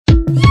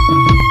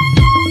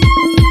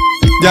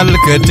Jal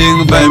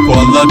cutting by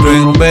Paula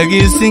drink,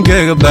 baggy sing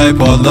by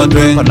Paula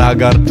drink,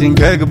 Panagar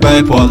think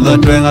by Paula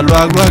drink, a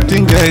rag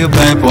rotting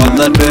by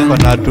Paula drink,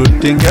 Panatu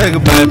think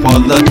by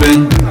Paula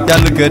drink,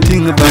 Jal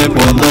cutting by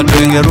Paula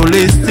drink, a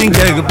release think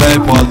by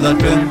Paula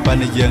drink,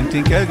 Panajang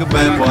think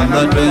by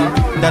Paula drink,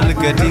 Jal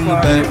cutting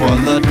by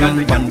Paula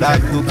drink, Pandak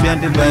who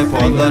can't by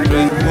Paula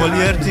drink,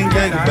 Polier think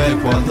by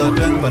Paula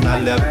drink,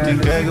 Panalap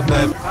think by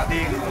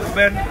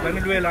Ben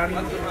duelan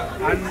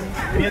an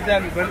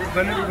mietan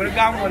ben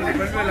gam on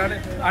ben duelan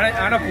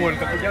ana pol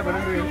ka ja ben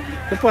duel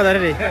ke po dare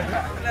de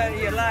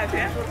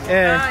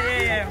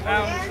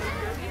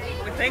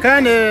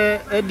kan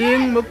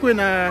ding mo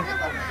kwina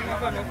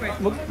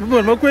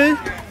mo kwi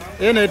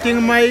en ting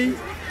mai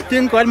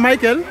ting kon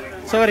Michael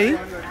sorry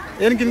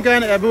en kin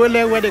kan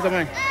abule wade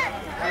kamai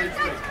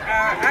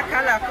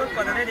akala ko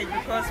for the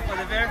because for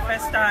the very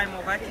first time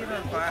of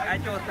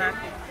Ajota.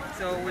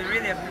 So we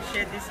really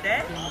appreciate this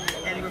day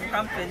and we've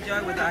come to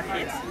enjoy with our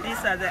kids.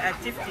 These are the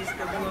activities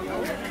that we will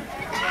do.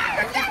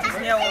 Activities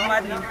here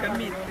in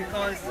Commit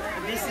because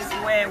this is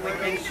where we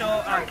can show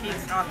our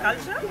kids our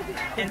culture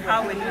and how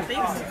we do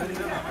things.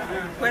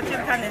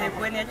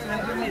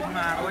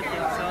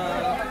 So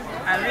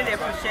I really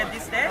appreciate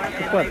this day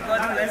and may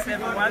God bless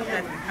everyone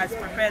that has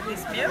prepared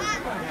this meal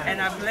and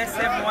I bless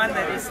everyone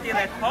that is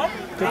still at home.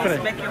 Please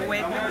make your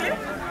way quickly.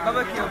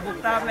 Barbecue,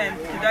 Buktamen,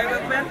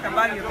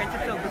 Kabag, you can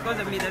tell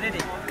because of me.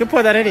 ¿Qué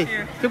puedo dar, Eri?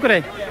 ¿Qué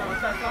crees?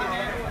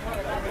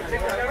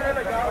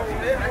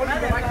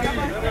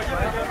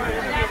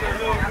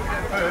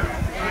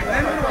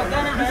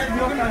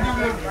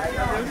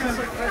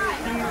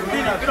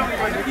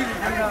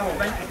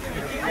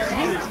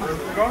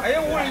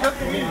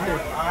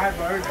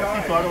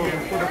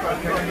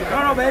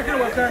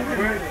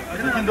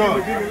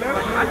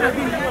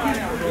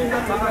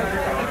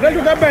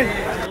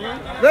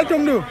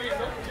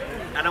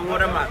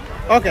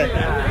 Okay.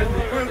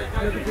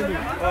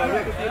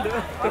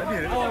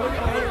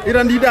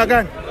 Iran tidak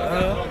kan?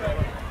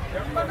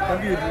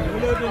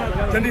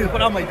 Jadi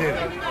pada mai deh.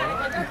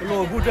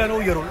 Lo bukan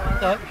Yirol.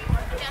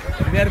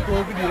 Biar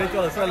kau pergi dari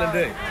Australia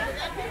deh.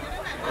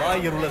 Wah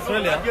Yirol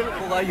Australia,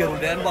 kau Yirol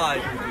dan bay.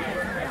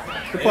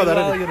 Kepada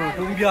ada. Yirol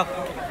Tungia.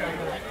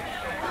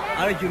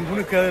 Ada jin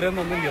guna kerana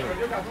mana Yirol.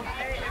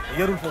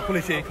 Yirol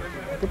fokus sih.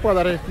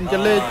 Kepada ada.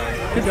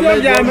 Kita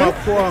jam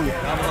puang.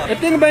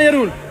 Eting bay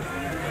Yirol.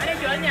 Ada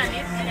jualnya ni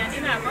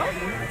apa?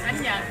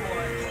 Anya.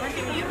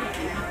 Macam ni.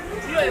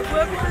 Lo yang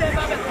buat boleh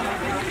bawa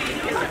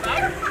ke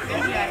sebab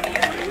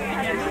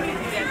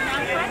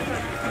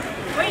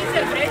Why is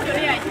the pressure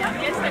here?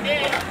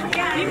 Yesterday,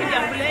 we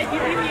began to let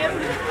you in here.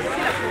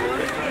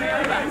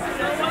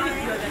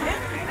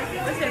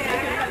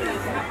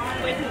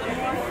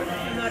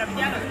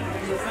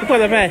 Apa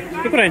dah pai?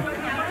 Kepren.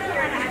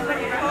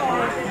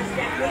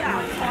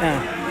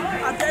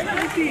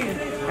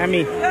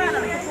 Ami.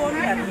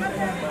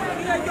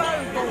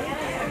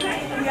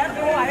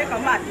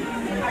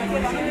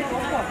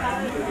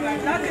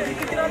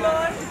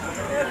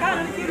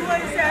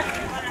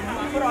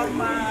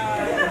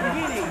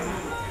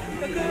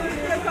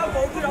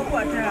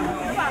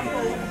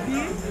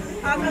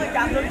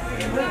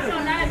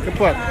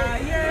 Cepat.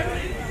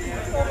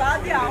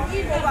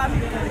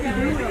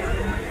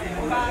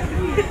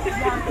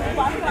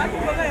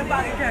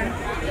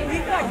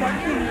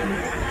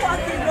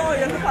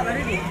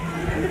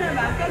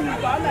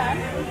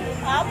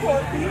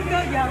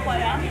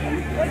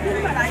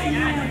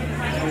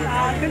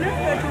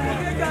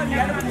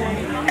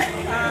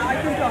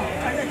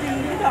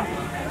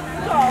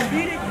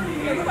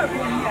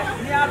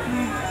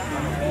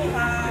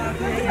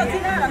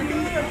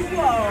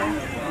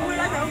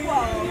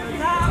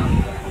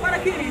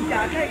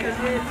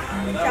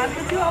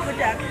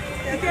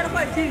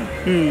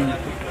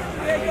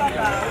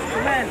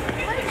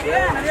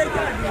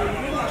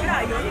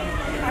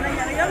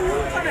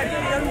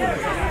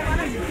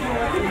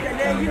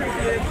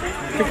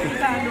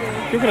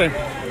 Keren.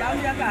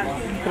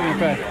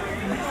 Keren.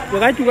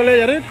 Wakai juga le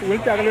jare, wel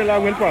cakale la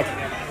wel pat.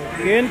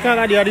 Ken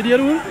kaga dia di dia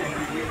dulu.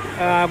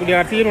 Dia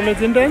arti roleh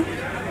sinten.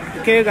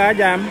 Ke ga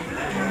jam.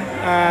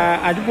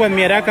 Aju puan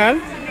miracle.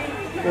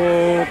 O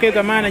ke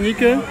ga mana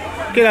nyike.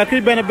 Ke ga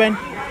ki ben.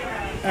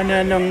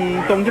 Ana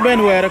nang tong ji ben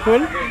wera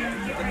kul.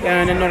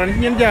 Ana noran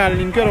nyen jal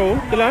nin kero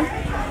kala.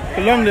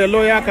 Kelong de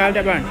lo ya kal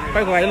jaban.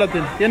 Pai ko ay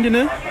lotin. Yen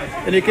dina.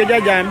 Ini ke ja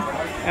jam.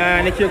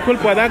 Ne ke kul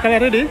pada kala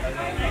ready.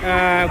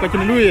 Ko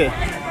chin luye.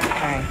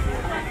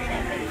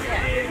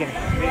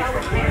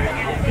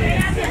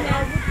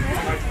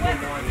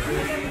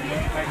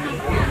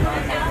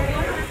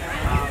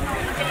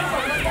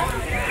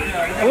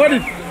 What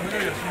is?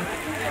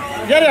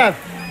 Jariat.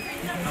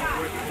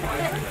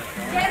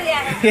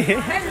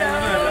 Hello.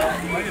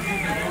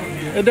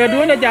 Ada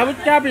dua nak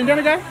cap ini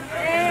kan?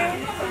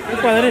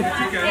 Apa tadi?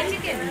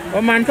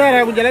 Oh mantar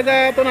aku jalan ke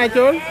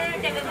Tonacol.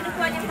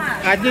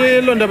 Aje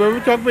londa baru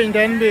cok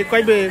pinten be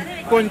koi be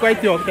kon koi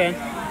tiok ten.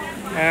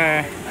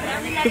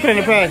 Tu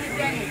keren apa?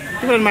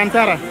 Tu keren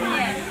mantar.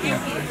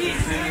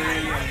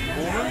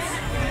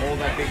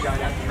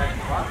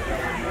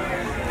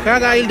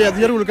 Kagak il dia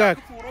Yirol kak.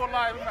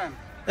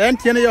 en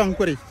tiene yong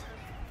kuri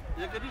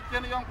ye ke di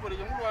tiene yong kuri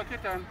yo lo ke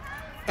tan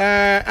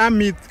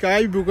amit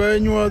kai bu ko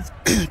nyuot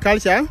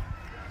culture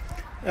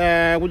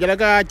ku jala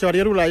ka chor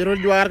yeru la yeru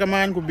jwar ka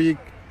man ku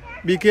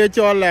bi ke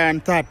chol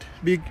an tat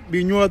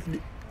bi nyuot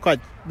ko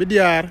bi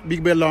diar bi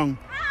belong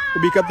ku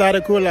bi ka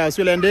tare ko la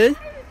sulende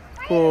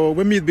ko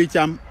we mit bi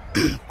cham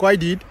koy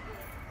dit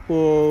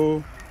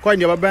ko koy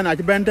ne ba ben a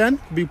ci benten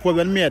bi po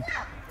ben met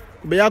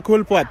ku be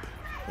yakul pot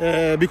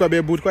bi ko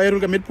be but ko yeru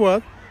ka mit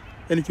pot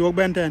en ci wok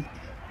benten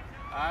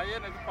ye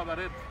ne ko da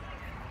red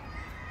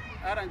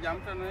aran jam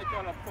tan ne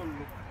ko la ko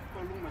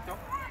lu ma chok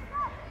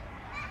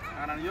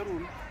aran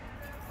yerul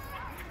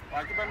wa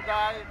ci ban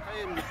dai ay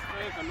mi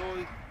ka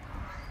loy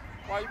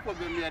koy po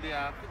be met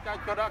ya ka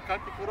choda ka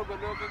ci ko be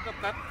lo ka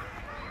tat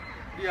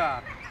dia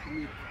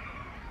mi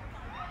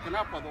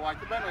kenapa do wa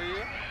ci ban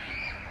ay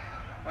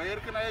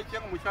Bayar kena ye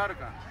ceng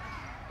musyawarah,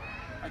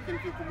 akin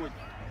kikumuj.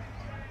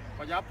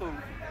 Pajapung,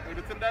 itu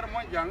tendar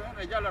monjang,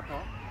 aja lah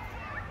toh.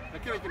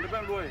 Lekir akin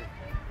depan luai.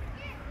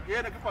 Ye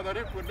nak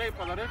padarit, kudai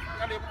padarit,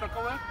 ngali betul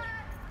kau,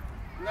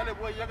 ngali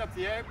buat jaga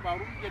tiap,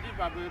 baru jadi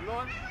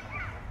babelon.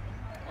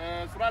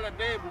 Surala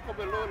deh buka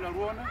belon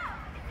laluan,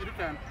 itu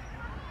kan.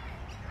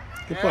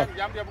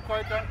 Jam dia buka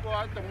itu, kau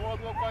ada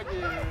muat, kau je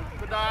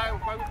kedai,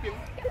 kau buking,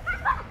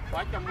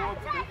 macam muat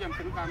itu jam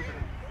tengkang.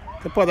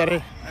 Kepadare.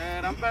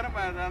 Rampar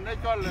pada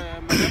jual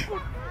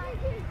menjemput.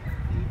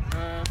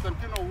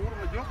 Sentino urut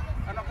majuk,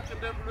 anak kecil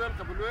dia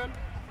kebeluan,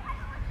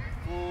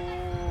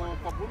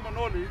 kabun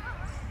manoli,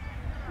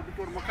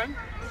 kudu makan,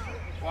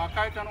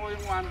 wakai kan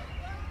orang wan,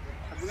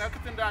 bunga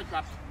kecil dia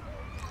cepat.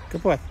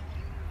 Kepat.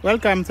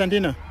 Welcome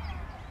Santino.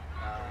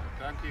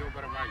 Thank you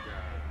very much.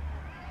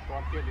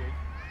 Tuan Kelly,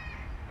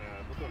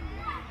 betul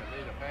ni kita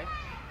leh lepas.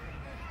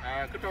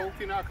 Kita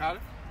ukti nak kal,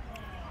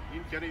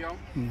 ini ceri yang.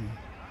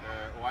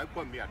 Oai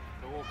pun miat,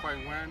 tu kau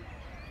yang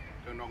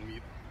tu nong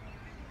mit.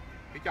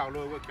 Kita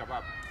awal work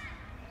kebab.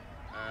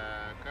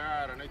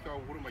 Kerana itu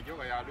urut macam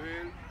ayah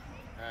luil,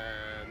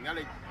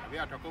 nyalik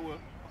dia tak kau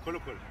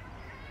kolokol.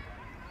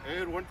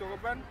 Ruan tu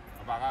kapan?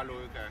 Bagai lo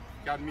ke,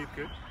 jangan mit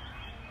ke.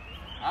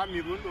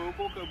 Mit ruan tu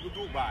kau ke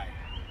butuh bay.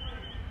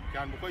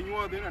 Jangan bukan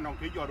nyua dia nong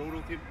kerja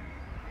orang tu.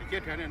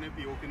 Kita ni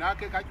piu, kita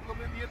ke kacau kau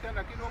beri dia,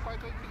 nak kau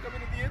kau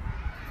beri dia.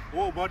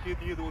 Oh, buat dia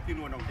tu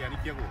tinu nong jadi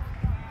jago.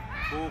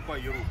 Oh, kau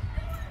yuru.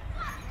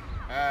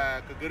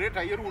 Kegeret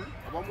Yirol,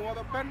 abang mau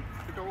apa?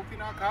 Kita ukti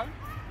nak kal,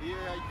 ia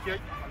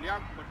cek, lihat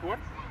betul.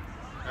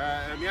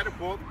 Miar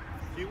pot,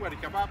 cium ada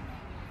kebab,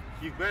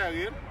 cium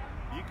bayar,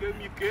 ike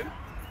mikin,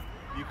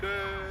 ike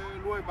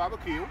luai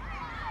barbecue,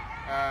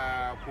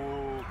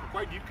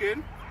 kau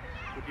dikin,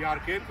 kau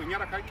diarkan, kau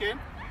nyara kain,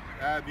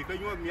 bika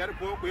nyuat miar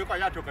pot, kau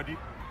kaya cokadi,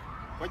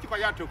 kau cik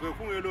kaya cokad,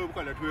 kau elu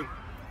bukan letueng,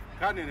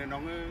 kan ini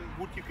nong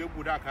buti ke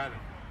budak kal.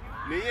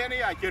 Ni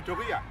ni aje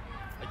cokaya,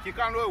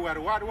 cikan luai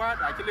war,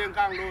 aje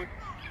lengkang luai.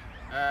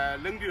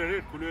 Leng di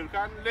red kulul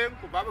kan leng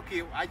ku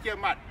barbecue aje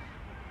mat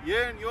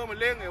yen yo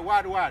meleng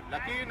wad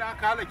laki na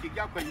kala ki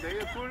jak pen dai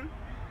kul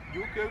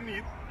ju ke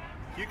mit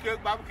ki ke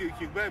barbecue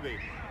ki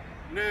bebe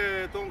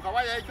ne tong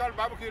kawai ai chol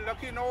barbecue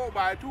laki no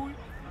ba tu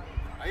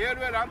aye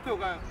le ram to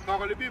ka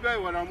ko le bi be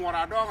wala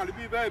mora dong le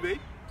bi bebe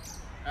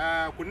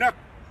ku nak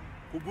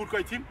ku but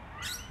ko tin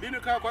bi ne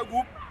ka ko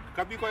gup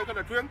ka bi ko ka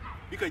la twen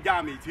bi ka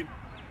jami tin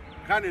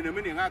kan ne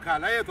meni nga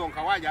kala ye tong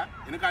kawai ja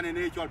ne kan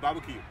ne chol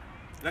barbecue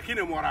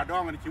lakini mora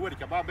dong ni chiwe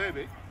kebab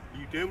bebe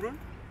i temrun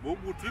bo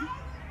butil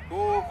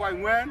ko koy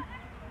ngwen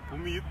ku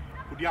mit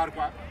ku diar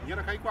kwa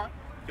nyera kai kwa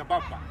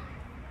kebab kwa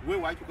we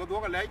wa chu ko do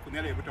ga lay ku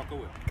ne le beto ko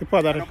we ke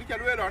padare no ki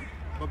chalwe ron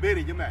ko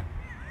beri jeme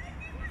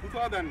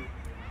 2002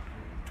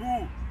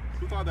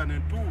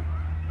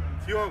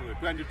 siogo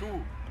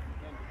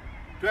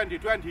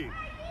 2020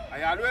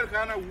 aya lwel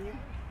kana wu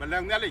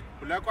balang ne le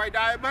ku la koy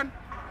dai ban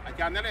a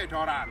chan ne le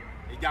toran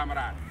e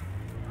jamran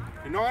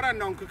inoran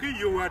non ki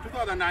yu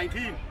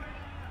 2019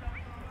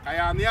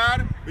 kaya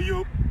niar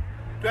biyu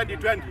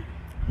 2020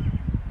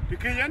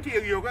 dikiyan ti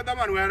yo ka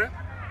daman were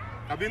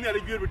kabini ali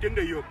jur bitin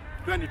de yo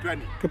 2020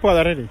 ke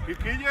padare ri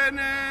dikiyan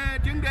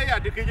tin de ya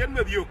dikiyan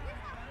me yo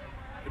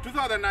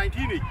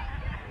 2019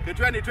 ke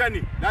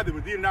 2020 da de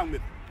bitin nang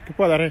mit ke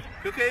padare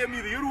ke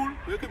mi Yirol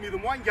ke mi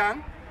mo anjang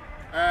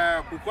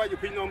ku ko ji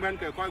pin no men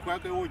ke ko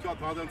ke o cho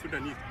 1000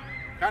 Sudanese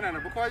kana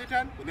na bu ko ji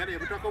tan ku ne de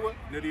bito ko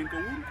ne rin ko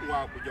wur ku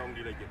wa ku jong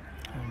di la je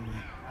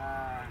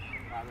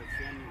ba ga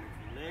chen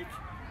lech.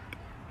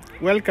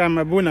 Welcome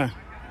Abuna.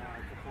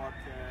 Support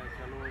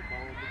kalau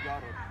bawa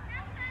berjarut,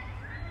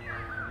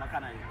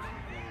 makanan,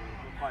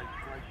 kau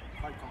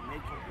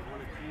nature di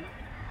luar sini.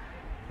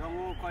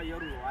 Dong kau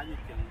Yirol aja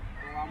ceng,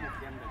 kau amu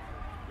ceng dah.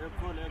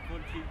 Ekol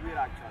cibi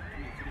rancak,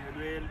 ini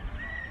duel,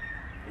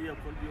 iya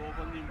kol bio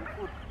kol ni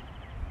bukut.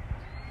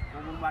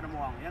 Kau mana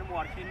muang, yang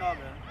muar cina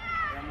ke,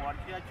 yang muar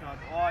cia cat,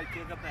 oh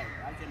cek apa?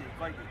 Aja ni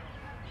kau ni.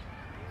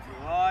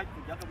 Siapa?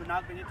 Kujak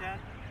kebenar punya ceng,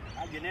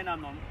 aja ni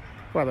nanom.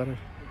 Padare.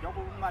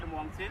 Joko mar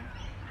muang sin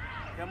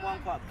ke muang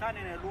pat kan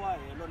in lua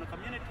lo na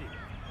community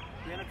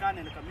ye na kan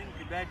in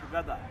community back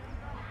together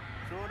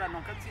so da non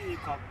ka si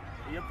ko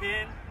ye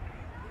pen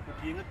ku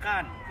ti nga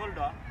kan kol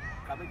do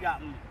ka ba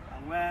jam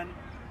angwen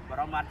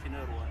bara martin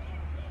ruwa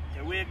te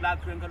weg la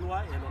kwen ka lwa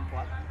e lon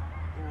pot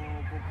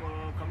ko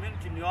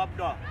community ni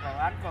obdo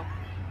an ko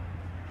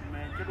me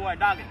ke lwa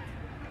dage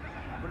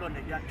bulon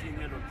de yan tin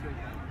e lon tio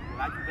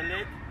la ju gele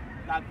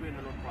la kwen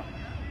lon pot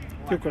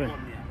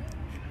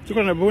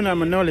shukran abuna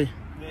manoli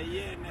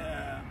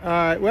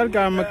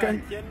welcome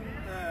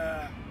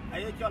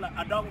ayo chola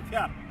adong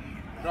fiar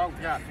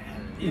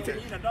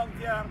ina dong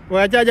fiar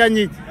wa jaja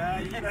ni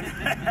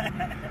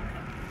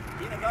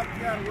ina dong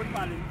fiar won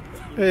mali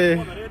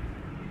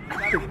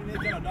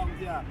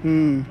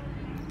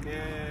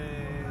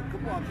ku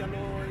po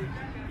chalo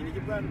ini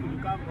jiban ku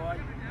kam ko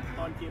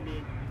ton chini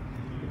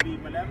bi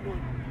malam do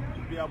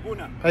bi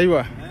abuna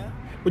aywa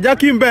uja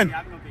kim ben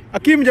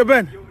akim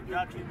jaban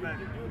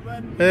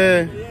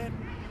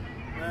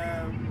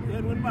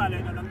won mali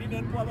na nang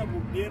dinen po ba bu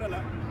dira la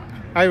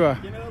aywa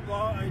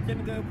chen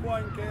ke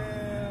point ke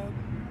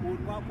un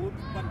ma bu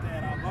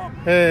pantera go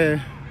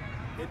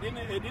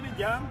edine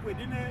jam ku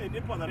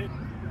edine podare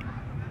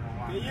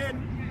ke yen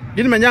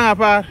din manyang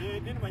apa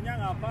din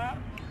manyang apa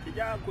ke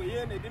ja ku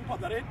yen edin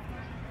podare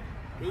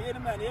ke yen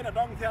man yen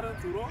dong tiar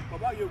turo ko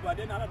ba yu ba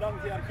den ana dong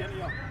tiar ken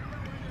yo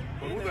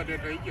ko uda de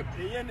kai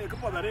ke yen ke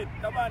podare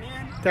taban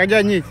yen ta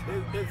ja ni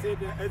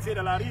ese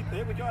de la rite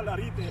ko jo la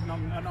rite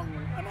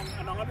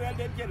anong abel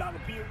den ke la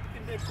pi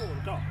tin de ko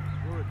to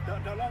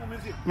da long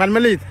music man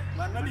malit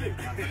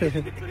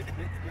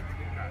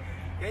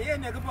ke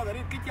yen ke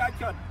podare ki cha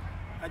chot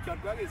a chot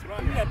ko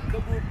Israel net ke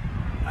bu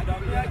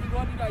adong ya ji do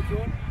da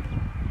chot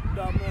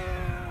dam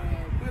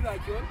ku da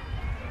chot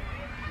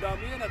dam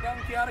yen dong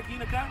tiar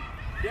kin ka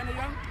yen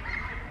yang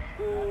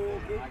ko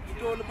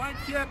tol ma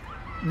chep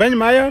ben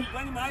mayor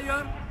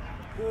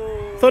ko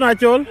sona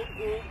chol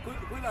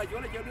ku da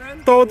chol ke den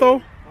to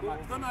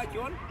sona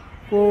chol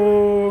ko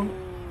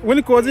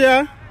woni ko zia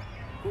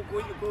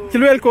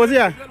chilwel ko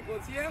zia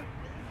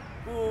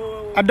ko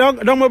adong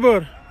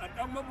mabur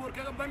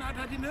ke ban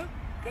atadina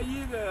kayi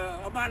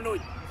aman loy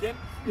jen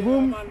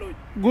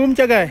gum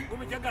chagay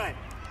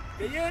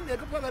ke yen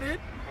ke pagarit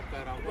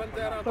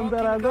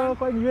pantera go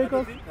ko ñey ko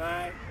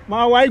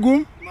ma way gum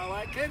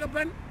ke ga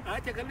ban a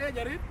ca kan le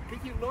jarit ki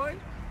ci loy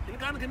in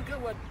kan ke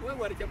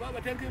war ca baba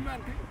tan ki man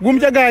ki gum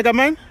chagay ka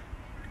man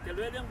ke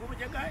le den gum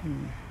chagay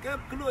ke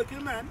klo ki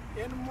man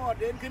en mo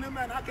den ki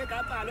man a ke ka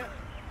tale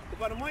ko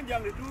par mo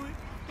jang du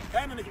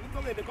kan ne ci ko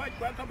de ko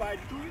ka ba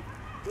du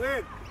we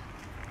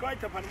coi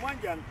tập hành quan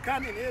giang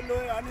can này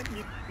lôi anh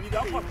đi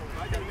đó còn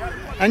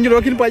anh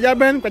rồi kin pa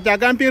jaben ka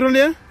jagan pirun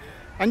dia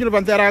anh rồi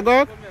pantera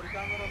go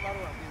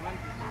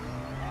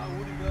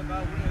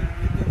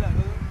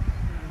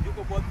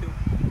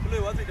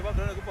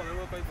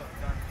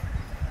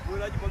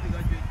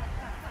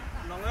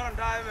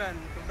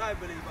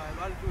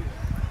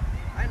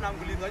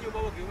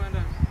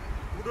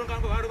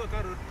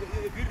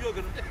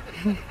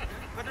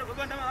Kata ko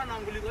banda ana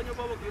nguli ko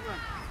nyoba ko kiman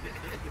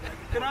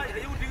kana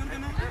ayu tingin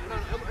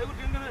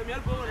kana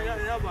mel bo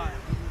ya ba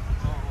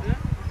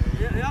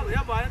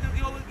ya ba ne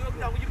ko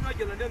ya ko jima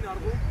jela den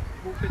argo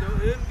bu ke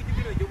en ki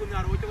jina jogo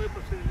nyar wo to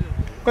percent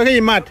ko ke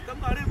imat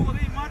kam are ko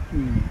ke imat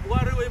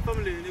ware wo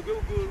family ne go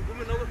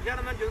me no ya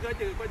na joga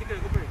je ko ji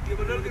ko pe ki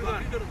bo le ko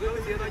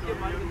je na je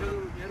ma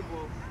mel bo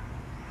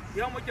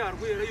ya mo jar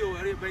ko yo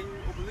are ben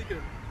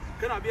opposition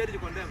kana bi ari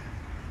ko ndem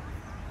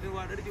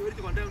wa dari di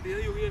ko ndem di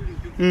yo yen di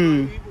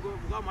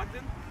ko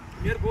maten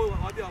mer bo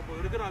abi abo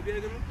rekara abi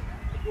egen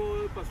ko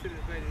pasir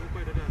kai ko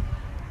da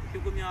ki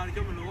ko nyar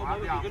jam no ba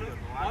ba ko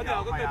abi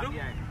ago kedo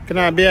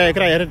kena biya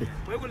kra yare de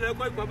ko le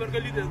ko ba ber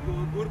kali de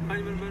gur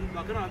pan men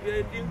ba kra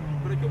abi tim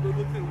pero ko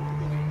bo tu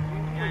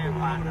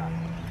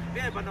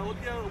be ba na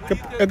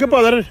otia ke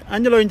podar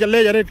anjelo injale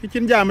yare ki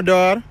cin jam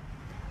dor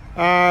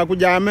ku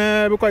jam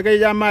bu ko kay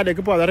jam ma de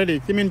ke podar de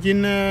ci min cin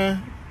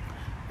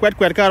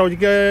kwet karo ci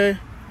ke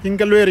cin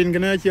ke lerin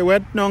gena ci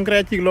wet non kra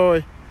ci loy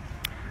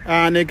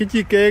ne ki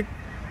ci ke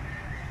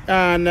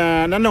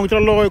na nong cho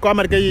loy ko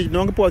mar ke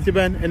non ko po ci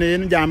ben ene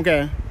jam ke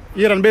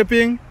iran be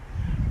ping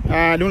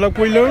dum la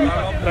puy lo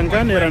ran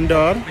kan iran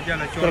dor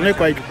ran ne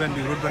koy ben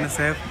bi road ban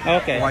sef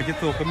okay waji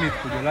to commit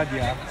ku jola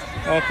dia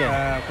okay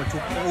ko tu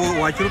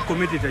waji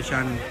committee ta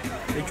shan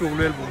e chu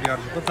lel bu diar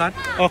ko tat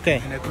okay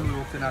ne ku lu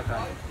sena ta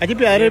aji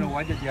pe are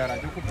waji diara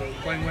ju ko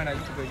ko ngwana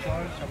ju ko so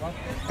sabab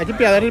aji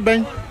pe are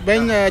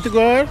ben ci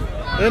gor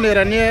ene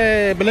ran ne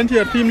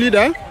volunteer team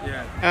leader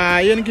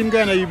yen kin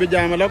gana yu be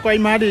jama la koy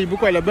madi bu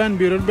koy la ban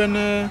bi road ben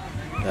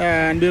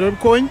bi road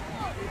koñ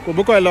ko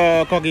bu koy la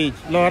ko gi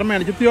lor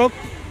men ci tiok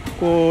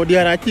ko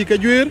diara ci ka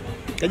juir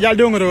ka jal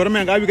do ngoro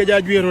men ga bi ka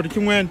jal juir ci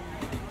ngwen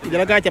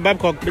jala ga ca bab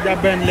ko bi ja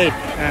ben let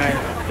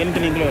ken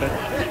kin nglo rek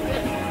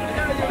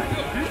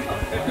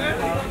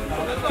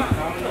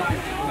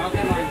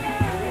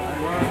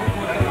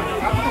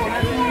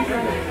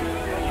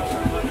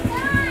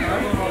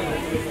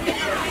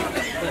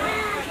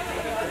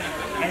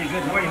Hãy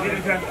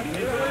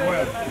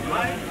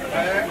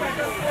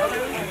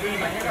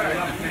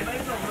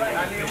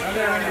subscribe cho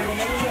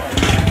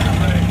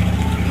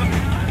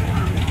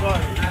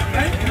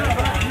kênh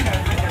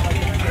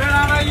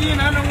Ghiền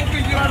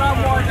Mì Gõ để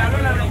không bỏ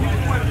lỡ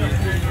những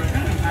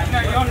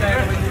video hấp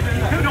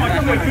dẫn.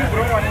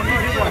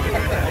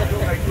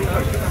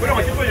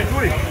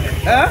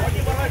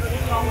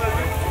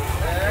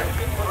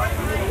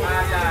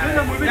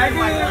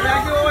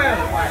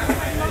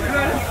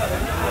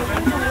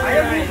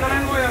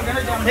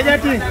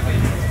 Hejati.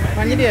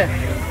 Pani dia.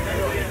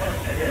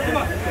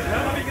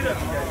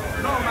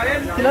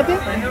 Kilati?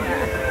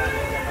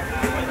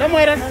 Kamu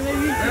era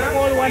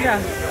all wanda.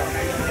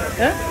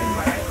 Eh?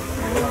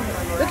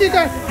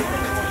 Ketika.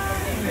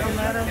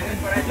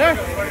 Nah.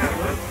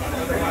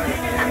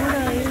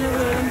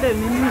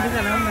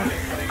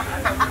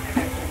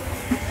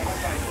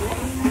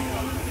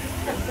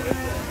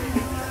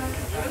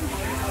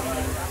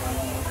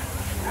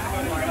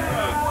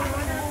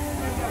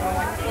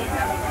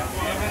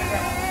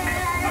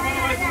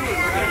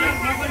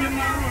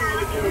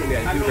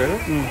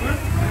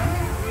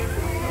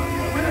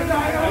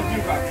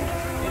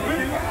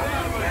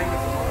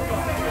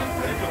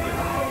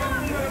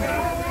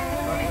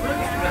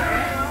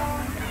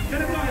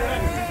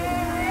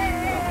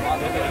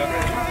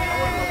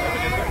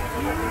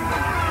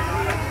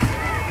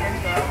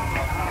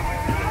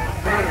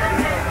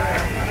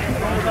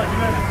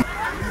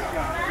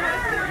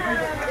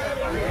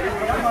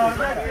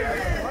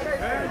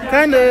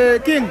 Kan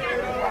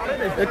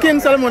King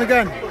Solomon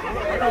kan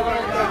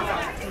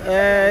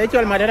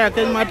itual madara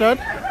ken matot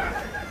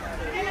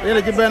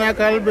ele jibana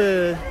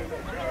kalbe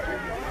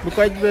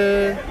bukai be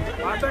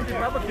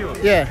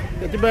yeah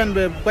jiban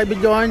be bukai be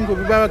join ko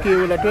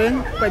barbecue la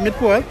twen bukai mit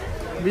ko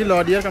bi lo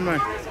dia kaman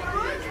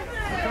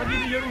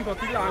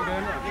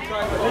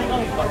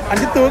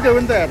andi to ke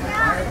wonter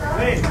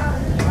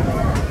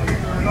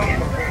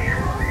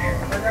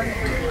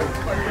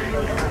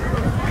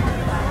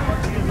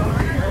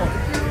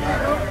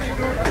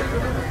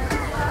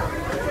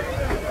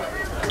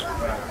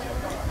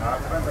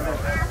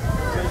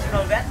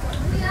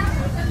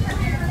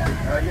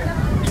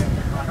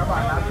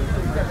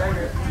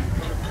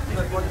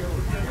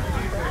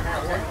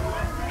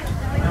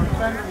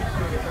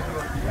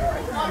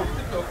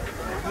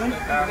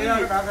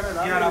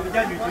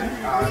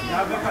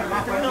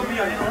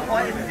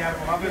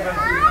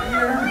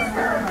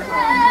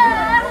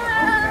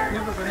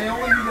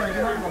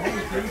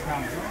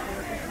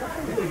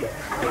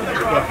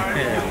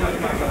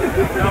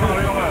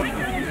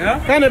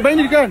Kan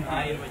banyak kan?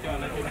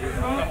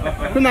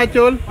 Kuna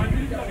col.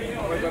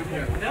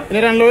 Ini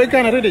ran loy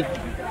kan ada deh.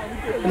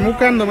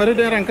 Mukan nomor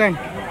itu orang kan.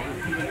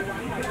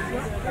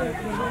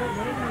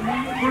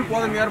 Full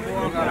for the air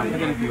for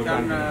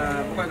dan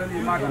bukan di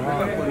mana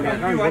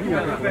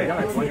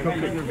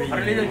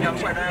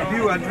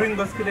view and drink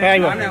basket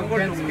mana pun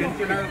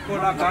kita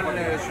kola kan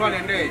soal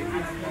ini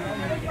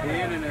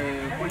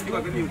pun juga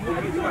kini pun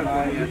juga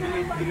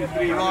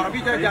orang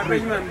bicara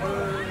jadwalnya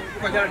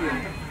bukan jalan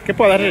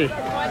Kepo dari.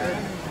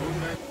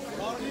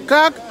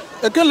 Kak,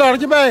 ke lor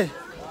je bay.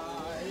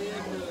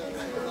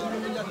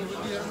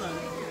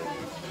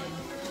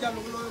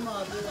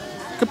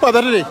 Kepo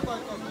dari.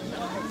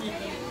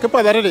 Kepo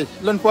dari.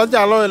 Lon pol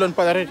jalo lon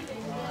pol dari.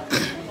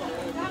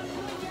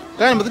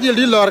 Kan betul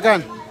di lor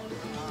kan.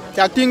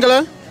 Cak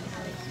tinggal.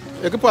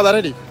 Kepo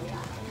dari.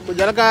 Ku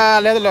jala ka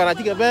le lor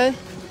aja ke bay.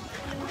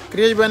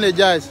 Kriye ban le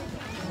jazz.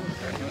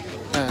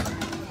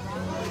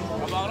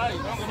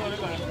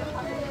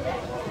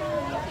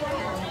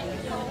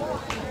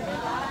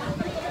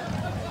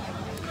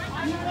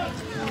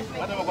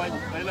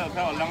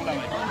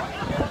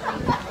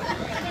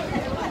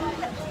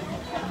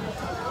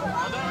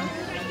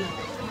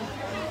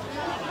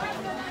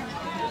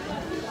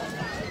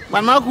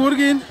 Man mau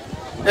kurgin,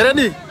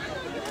 ready?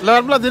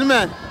 Lor pula din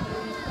man.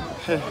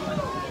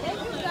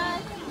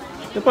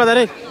 Cepat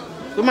dari.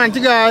 Tu man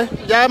cigai,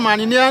 jaya man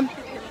ini an.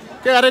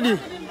 Ke ready?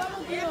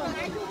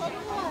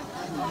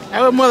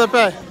 Ayo mau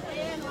apa?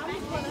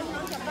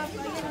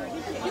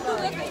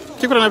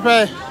 Cikgu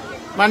apa?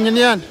 Man ini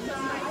an.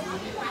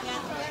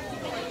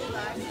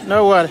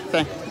 No worry,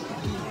 thank.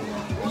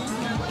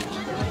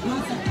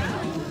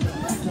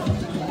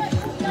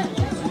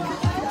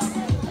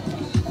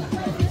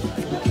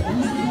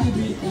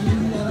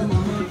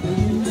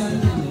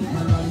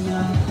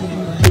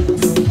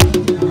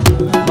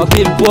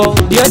 Billboard,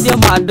 dia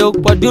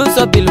madok,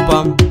 producer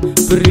Billpam,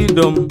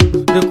 freedom,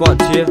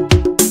 record here.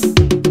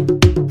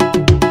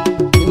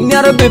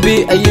 Nyara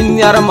baby, ayin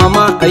nyara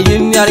mama,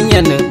 ayin nyara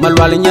nyene,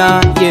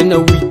 malwalnya yena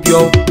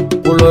wipyo.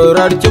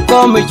 Kulorar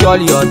chukom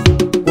choliot,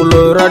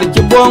 kulorar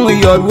chubong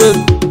yor wik,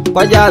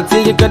 pajat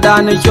si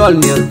kadane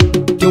cholnir,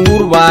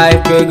 chungur bai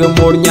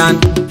kegemornyan.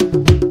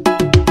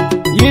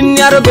 Yin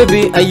nyara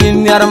baby,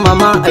 ayin nyara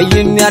mama,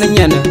 ayin nyara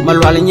nyene,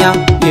 malwalnya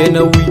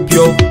yena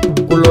wipyo.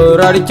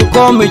 Kulorar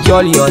chukom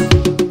choliot,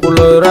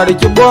 kulorar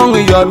chubong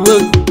yor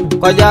wik,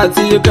 pajat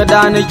si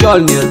kadane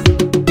cholnir,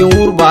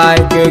 chungur bai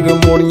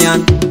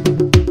kegemornyan.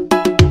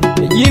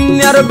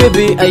 Yin nyara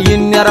baby,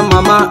 ayin nyara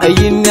mama,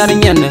 ayin nyara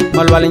nyene,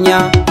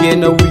 malwalnya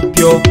yena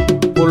wipyo.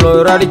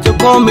 Kulorar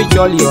chukom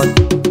choliot,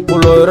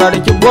 kulorar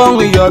chubong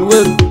yor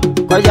wik,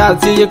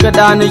 pajat si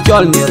kadane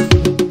cholnir,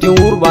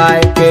 chungur bai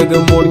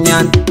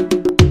kegemornyan.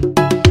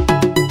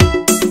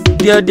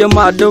 Dia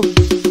maduk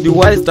di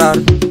White Star,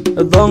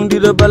 dong di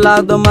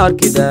rebela the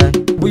market.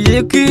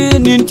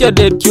 Buyeki ninja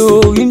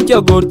decho,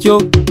 ninja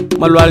gorcho,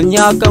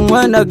 malwalnya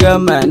kangwana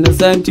gaman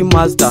senti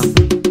master.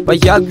 pa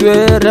chagwe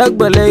rek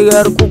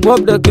belegar ku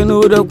gob de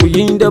kenuda ku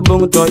yinde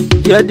bong toy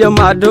jede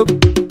maduk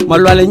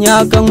malwale nya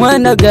ka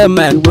ngwana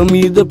gemen bo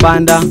mi de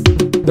panda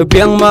be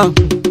piang ma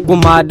ku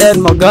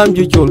maden magam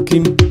ju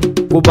cholkin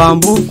ku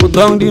bambu ku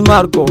dong din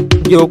marko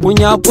yo ku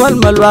nya pol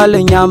malwale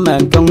nya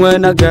men ka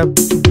ngwana geb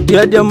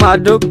jede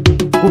maduk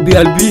ku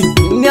bialbi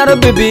nyara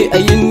bebe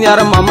ayin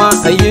nyara mama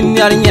ayin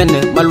nyara nyene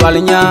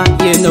malwale nya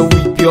yena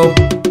wipyo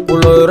ku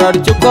lorar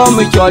ci kom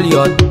chol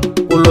yot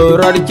ku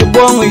lorar ci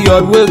bong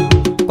yot we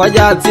kwa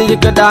ja ti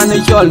ka dan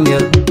chol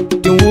nyer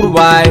tin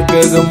urbai ke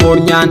ga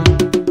mornyan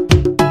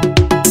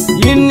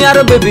yin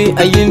nyara bebe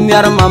ayin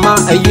nyara mama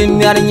ayin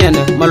nyara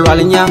nyene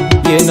malwale nya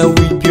yena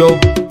wipyo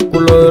ku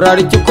lorar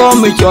ci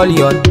kom chol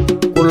yot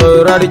ku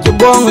lorar ci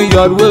bong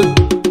yot we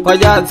kwa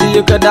ja ti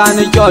ka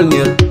dan chol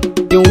nyer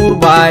tin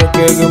urbai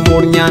ke ga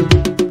mornyan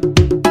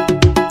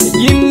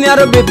yin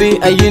nyara bebe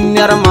ayin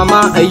nyara mama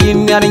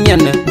ayin nyara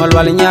nyene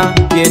malwale nya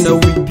yena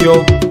wipyo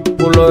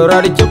ku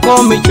lorar ci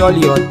kom chol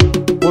yot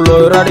ku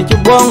lorar ci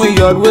bong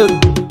yot we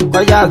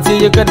kwa ja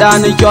ti ka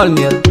dan chol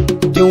nyer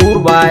tin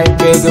urbai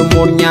ke ga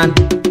mornyan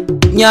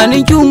nyani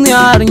chung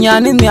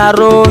nyani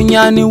nyaro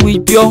nyani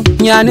wipyo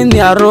nyani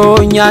nyaro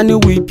nyani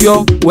wipyo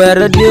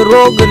wera di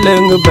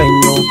rogeleng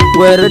banyo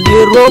wera di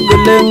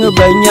rogeleng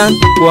banyan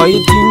kwa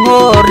itingo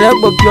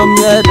rego pyo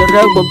mer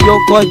rego pyo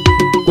koy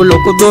kulo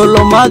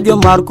kudolo madyo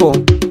marko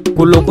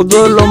kulo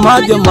kudolo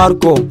madyo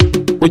marko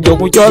kujo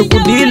kuchol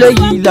kudile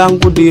yilang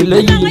kudile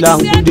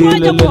yilang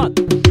kudile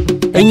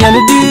nyani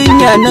di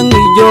nyani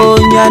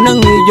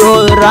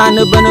ngijo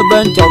rane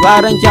ban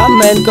chogaran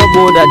chamen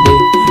kaboda de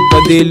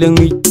kadile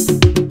ngi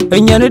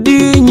nyana di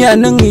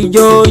nyana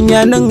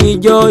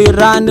ngijo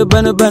iran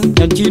ban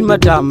chin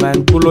mata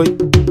man kuloy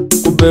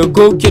kube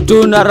go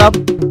keto na rap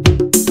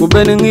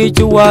kube ngi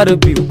ci war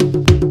biu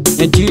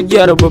ci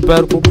jar ba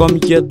per ku kom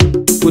chet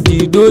ku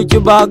di do ci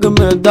bag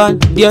medan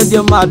dia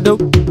mado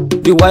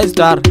di white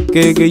star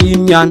ke ge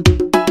yin nyan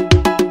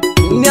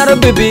nyara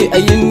bebe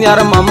ayin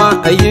nyara mama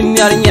ayin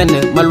nyara nyane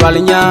malwal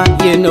nya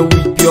yena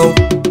wipyo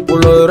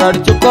kulorar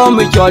ci kom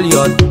chol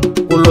yot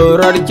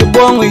kulorar ci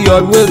bong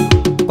yot we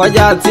kwa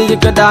ja ti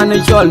ka dan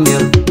chol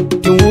nyer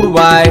tin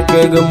urbai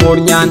ke ga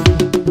mornyan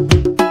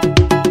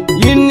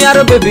yin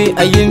nyara bebe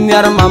ayin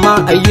nyara mama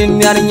ayin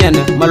nyara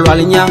nyene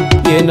malwal nya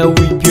yena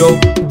wipyo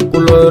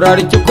kulorar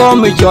ci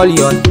kom chol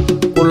yot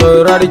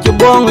kulorar ci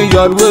bong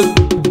yot we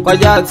kwa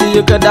ja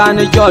ti ka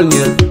dan chol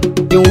nyer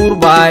tin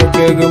urbai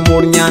ke ga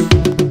mornyan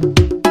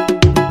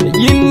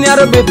yin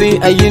nyara bebe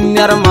ayin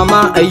nyara mama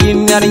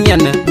ayin nyara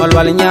nyene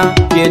malwal nya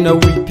yena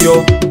wipyo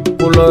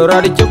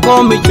kulorar ci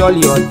kom chol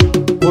yot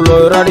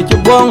kulorar ci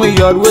bong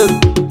yot we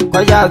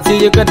kwa ja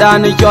ti ka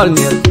dan chol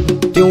nyer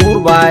tin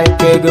urbai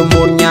ke ga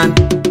mornyan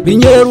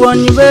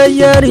binyeron be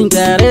yerin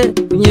tare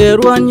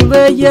binyeron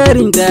be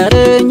yerin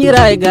tare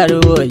nyirai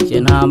garu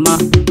chenama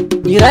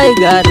nyirai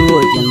garu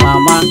chen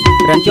mama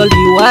ran chol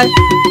diwai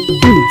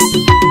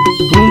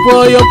kumpo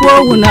yo po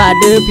una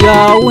de pya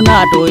una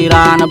to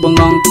irana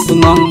bungong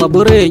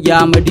mabure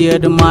jam die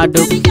de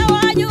madu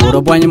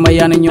oro boy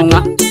mayan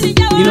nyonga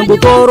dina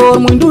butoro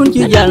mundun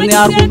ci jal ne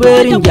ar ku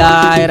berin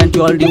jaay ran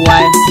chol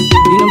diwai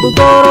dina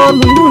butoro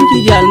mundun ci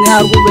jal ne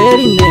ar ku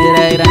berin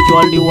ne ran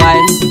chol diwai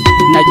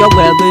na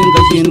jogbe ben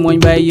ka chin moy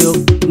bayo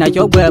na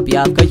jogbe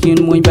pya ka chin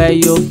moy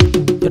bayo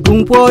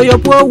tung po yo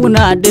po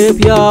una de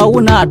pya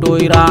una to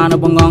irana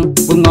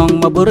bungong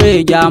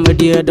mabure jam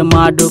die de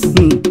madu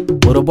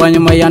oro boy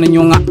mayan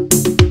nyonga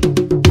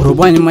oro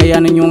boy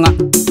mayan nyonga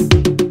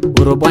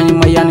oro boy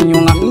mayan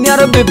nyonga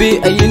nyara bebe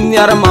ayin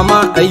nyara mama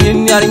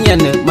ayin nyara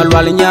nyene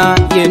malwal nya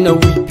yena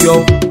wipyo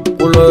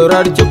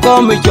kulorar ci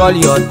kom chol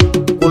yot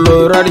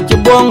kulorar ci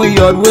bong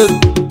yot we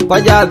kwa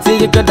ja ti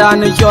ka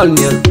dan chol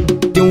nyer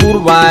tin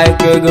urbai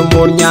ke ga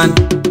mornyan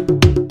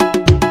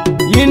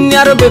yin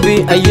nyara bebe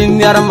ayin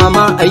nyara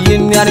mama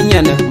ayin nyara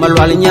nyene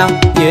malwal nya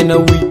yena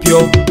wipyo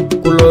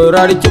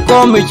kulorar ci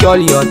kom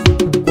chol yot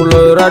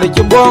kulorar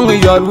ci bong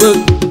yot we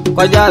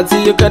kwa ja ti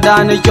ka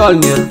dan chol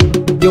nyer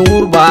tin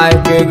urbai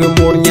ke ga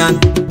mornyan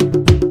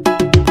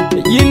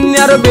yin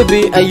nyara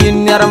bebe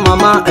ayin nyara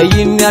mama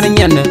ayin nyara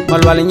nyene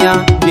malwal nya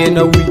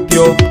yena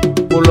wipyo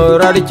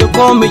kulorar ci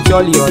kom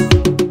chol yot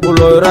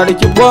kulorar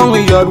ci bong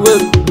yot we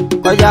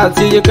kwa ja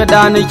ti ka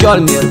dan chol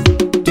nyer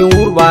tin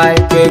urbai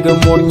ke ga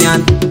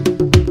mornyan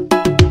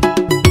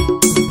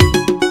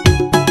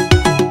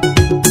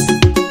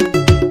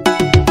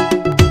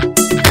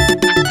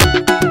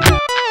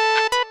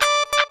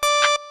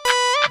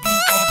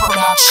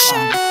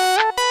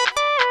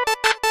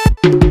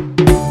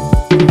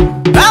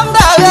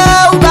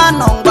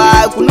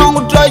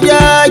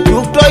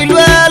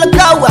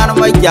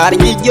jar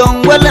ji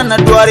jong wala na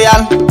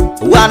dorial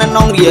wana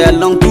nong riel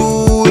nong tu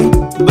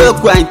be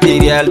kwang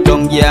terial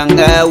tong yang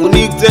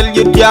unik tel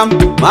jam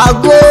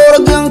magor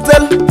gang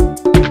tel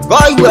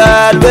goy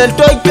wel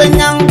toy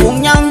kanyang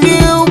bung nyang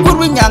liu kur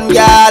nyang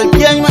jal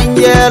chen man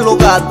yelo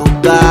ga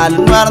dukal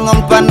mar ngam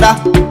panda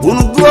un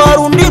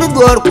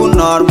gor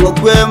kunor mo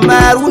kwe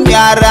mar un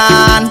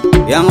yaran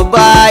yang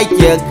bai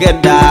che ke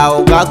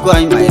dau ga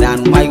koi mai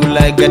ran mai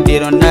le ke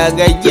diro na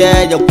ga je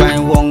ja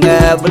kwan wong e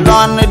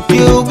blon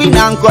tiu gi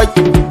nang ko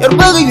er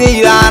ba gi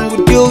ran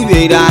gu tiu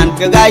wi ran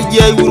ka ga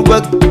je ur ba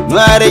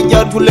no re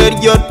jot ku le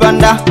jot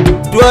panda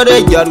do re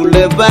jot ku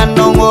le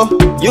banongo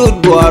yud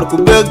bor ku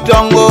bek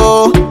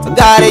tongo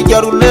gare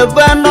jot ku le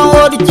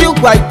banongo di chi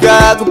kwa ka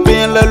ku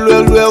pin le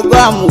le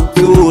ga mu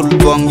tul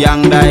gong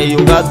yang dai yu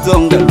ga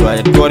zong ga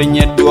lo tor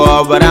nye do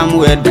baram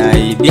we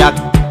dai diak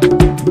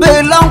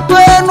belong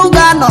penu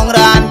ga nong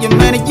ran je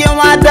men je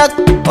madak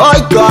oi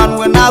kon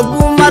we na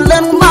gu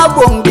malen ma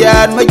bong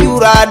dian ma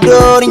jura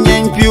dor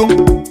nyen piu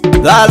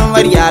dal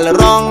marial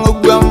rong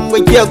gwam we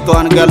je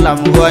kon ga lam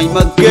goy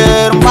ma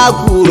ker ma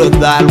kuro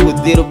dal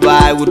wudir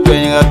bai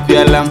wutwen ga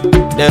pelam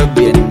de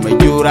bien ma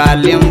jura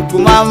lim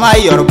kuma ma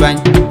yor ban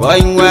boy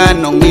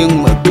ngwen nong ing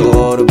ma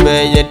tor be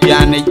je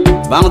tiani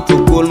bang tu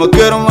kul ma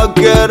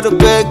ker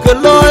be ke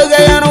loy ga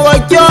yan wa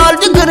chol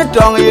de ken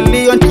tong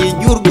ili on ti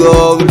jur go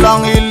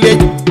long ili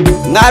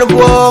ngar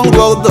bong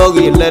rog dog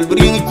ilel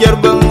bring cher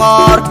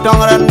bengor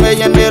tong ran me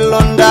yan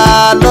londa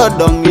lo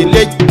dom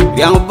ili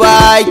yang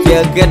bai che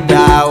ke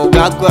dau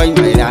ga koy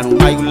mai ran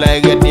mai le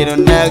ga dir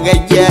na ga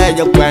je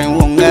ja kwan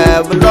wong e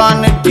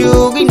blon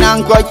tiu gi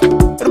nang ko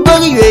ba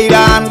gi wi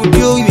ran gu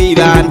tiu wi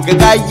ran ka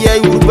ga je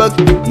ur bak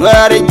no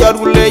re jor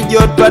gu le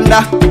jot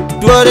panda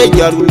do re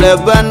jor gu le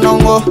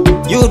banongo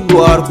yud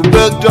bor ku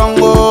bek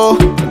tongo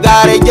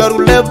gare jor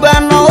gu le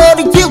banongo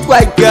di chi kwa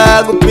ka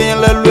gu pin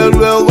le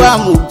le wa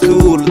mu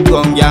tul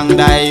gong yang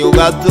dai u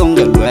ga tung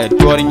ga le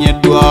tor nye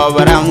do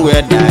baram we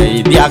dai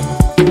diak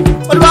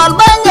lol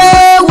bange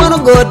wono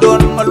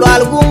godon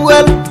malwal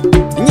gumwel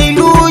ni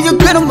lu yu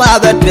ken ma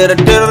ga ter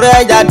re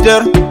ja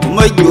ter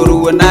ma juru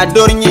na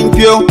dor nyin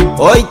pio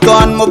oi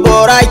kon mo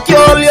bora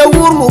chol ya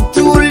wur mu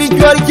tul li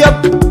jor jep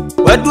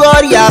wa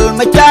dor yal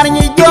ma char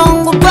ni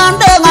jong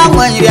bande nga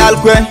ngwan yal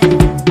kwe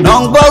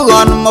nong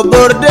bogon mo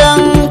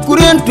bordeng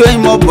kurien toy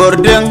mo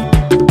bordeng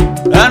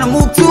ran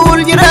mu tul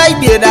jirai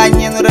bi da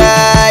nyin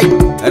rai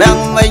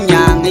rang ma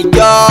nyang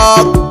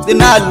jok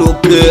dina lu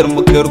ker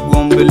mo ker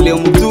gum bele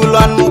mu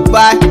tulan mu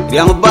bai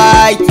yang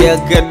bai che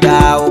ke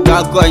dau ka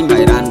koy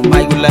mai ran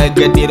mai gula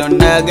ke diro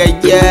na ga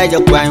je ja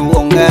kwan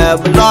wong e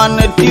blon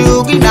tiu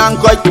gi nang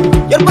ko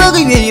yer ba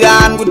gi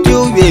ran gu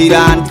tiu wi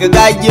ran ka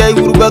ga je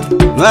ur bak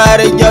no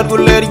re jor gu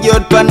le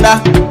jot panda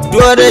do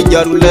re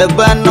jor gu le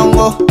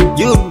banongo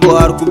yud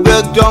bor ku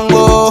bek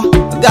tongo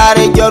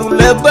gare jor gu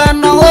le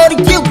banongo ri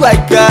chi kwa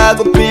ka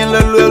gu pin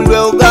le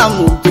le ga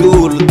mu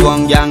tul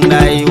gong yang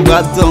dai u ga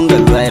zong ga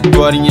le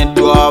tor nye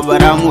do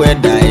baram we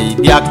dai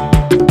diak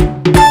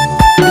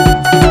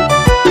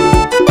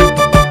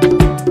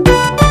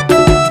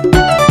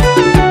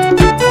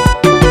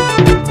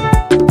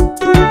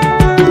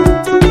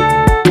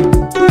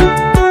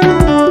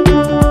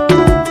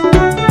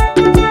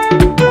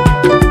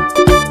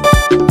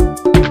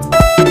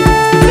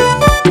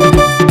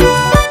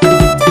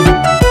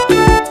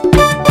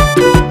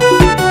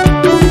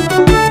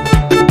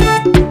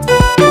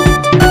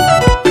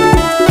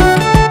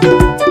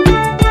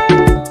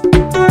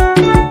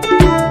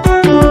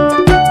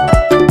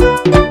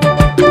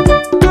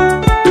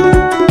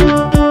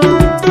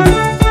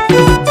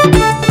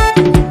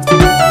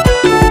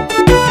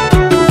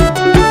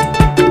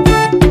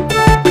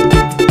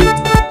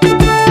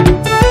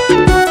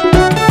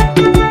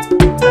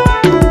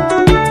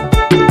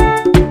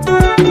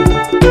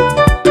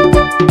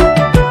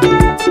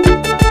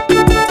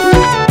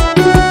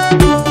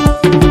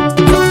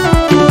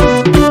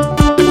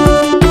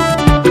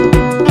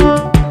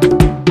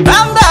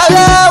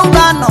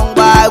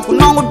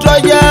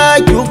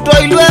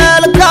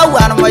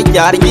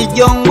jar ni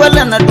jong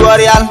wala na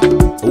dorial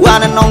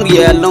wana nong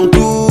riel nong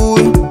tu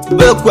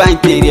be kwan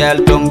terial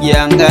tong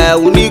yang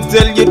unik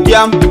zel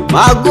yam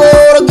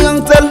magor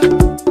gang tel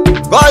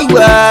koy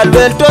wel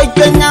wel toy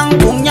kenyang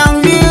bung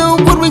nyang liu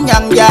kur bi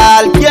nyang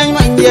jal kien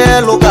man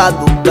yelo ga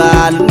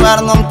dukal mar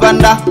ngom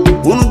panda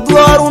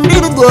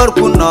undir dor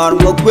kunor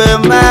mo kwe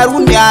mar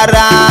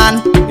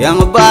unyaran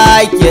yang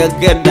bai che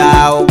ke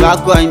dau ga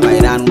koy mai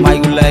ran mai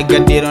le ke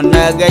diro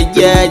na ga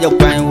je ja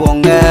kwan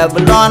wong e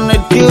blon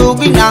tiu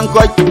gi nang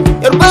ko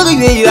er ba gi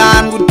wi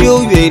ran gu tiu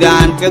wi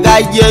ran ka ga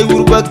je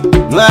ur bak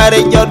no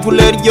re jot ku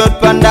le jot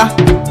panda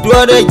do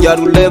re jot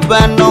ku le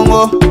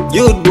banongo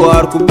yud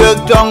bor ku bek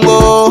tongo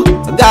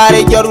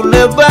gare jot ku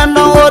le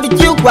banongo di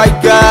chi kwa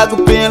ka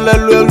gu pin le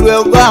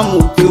le ga mu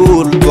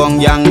tul gong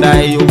yang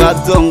dai u ga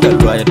zong ga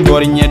lo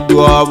tor nye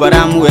do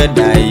baram we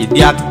dai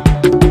diak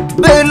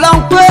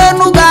belong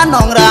penu ga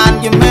nong ran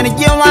je men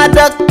je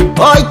madak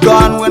oi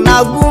kon we na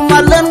gu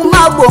malen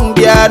ma bong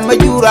dian ma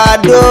jura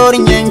dor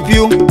nyen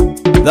piu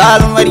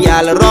dal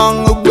marial rong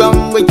gwam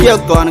we je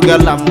kon ga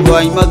lam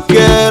goy ma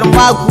ker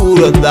ma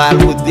kuro dal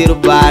wudir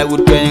bai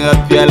wutwen ga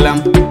pelam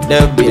de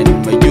bien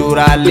ma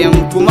jura lim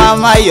kuma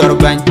ma yor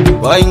ban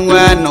boy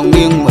ngwen nong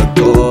ing ma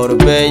tor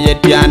be je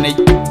tiani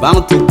bang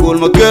tu kul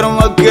ma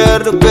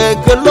ker be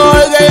ke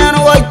loy ga yan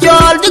wa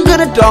chol de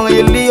ken tong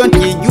ili on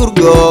ti jur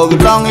go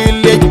long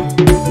ili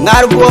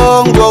ngar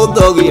bong go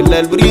dogi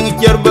lel bring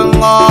cher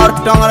bengor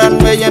tongran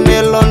mejane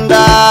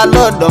londa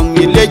lo dom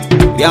milej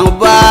yang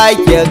bai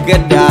che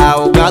gedau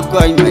ga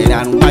koy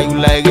mairan mai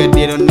lege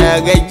dir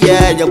nege je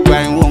ja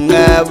kwang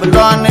wonga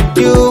blon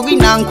tu gi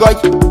nang koy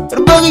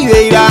bagi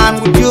wiran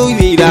ku tu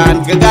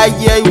wiran ga ga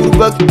je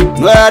urbak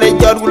nuare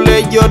jor gule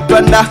jot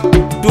panda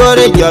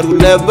tuare jor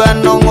gule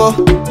banongo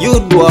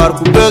yudwar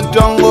ku bek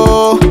tongo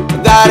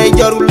gare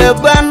jor gule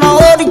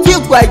banongo di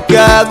kwai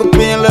ka ku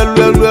pin la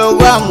lo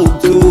wa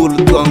mutul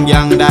tong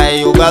yang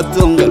dai u ga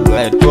tung ga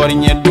le tor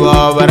nye do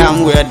baram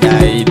we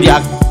dai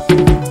diak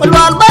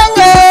malwal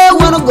bange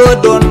wono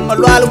godon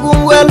malwal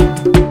gumwel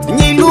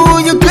ni lu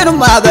yu ken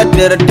ma ga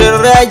ter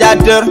ja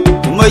ter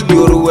ma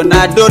jur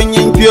wona dor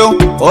nyen pio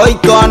oi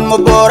kon mo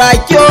bora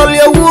chol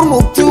ya wur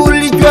mutul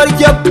li jor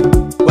jap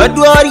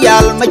wador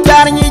yal ma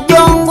char ni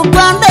jong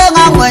pande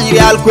nga man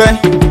yal kwe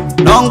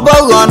nong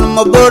bogon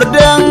mo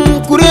bordeng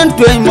kurien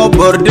twen mo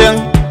bordeng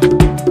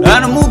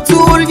an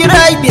mutul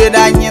jirai de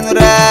danyen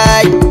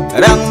rai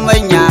rang ma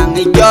nyang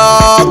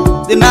jok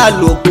dina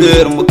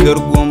luker mo ker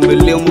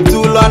gombele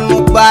mutulan mo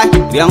bai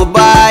yang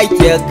bai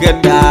che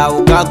gedau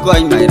ka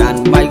koy mai ran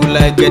mai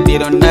gule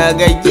gediro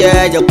naga je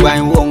ja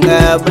kwang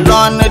wonga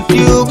blon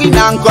tiu gi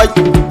nang koy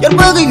jar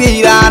bagi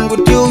wiran bu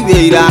tiu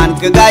wiran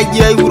ka ga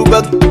je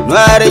urbak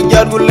noare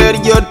jar guler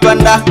jot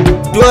panda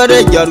dore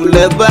jar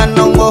le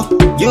banongo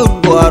yud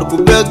bor ku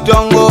bek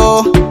tongo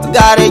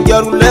gare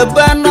jar le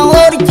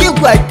banongo chi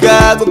kwa ka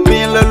bu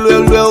pin le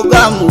le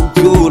ga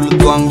mutul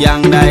tong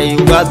yang dai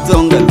ga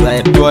tonga le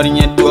tor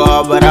nye do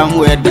baram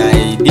we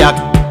dai diak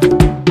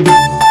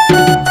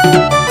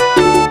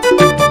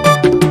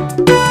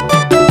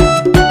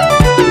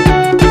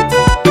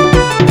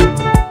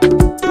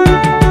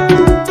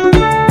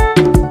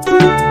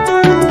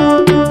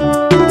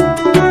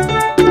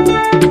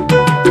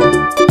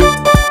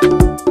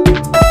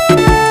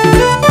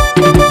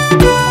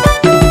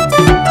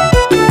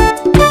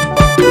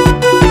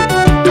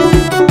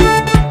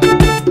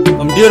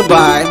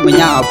Dirbai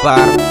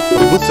menyapar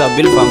busa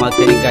bil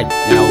pamateni gaj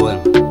nyawen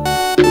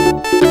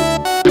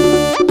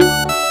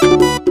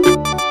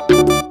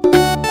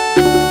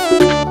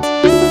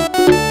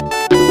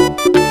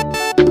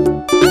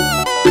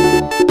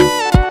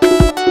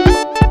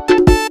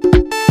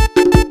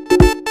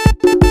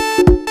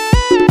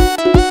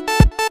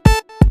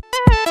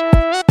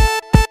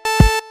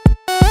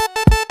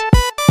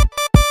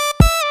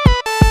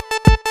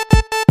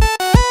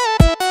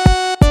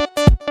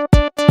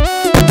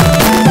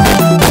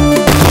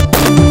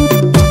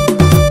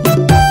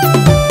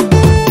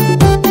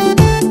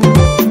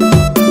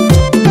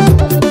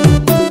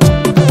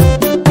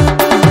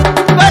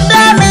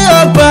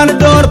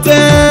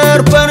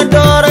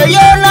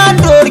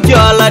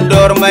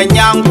dor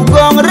manyang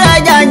gong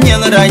raja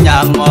nyeng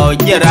ranyang mo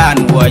jiran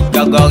wo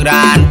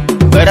jagogran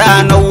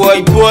beran wo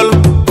pul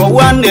ko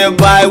wane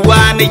bai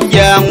wane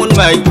jang un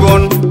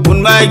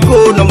mai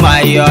kun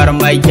mayor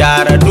mai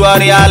jar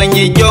duar yal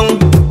nyi jong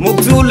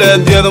muksul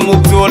de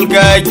muksul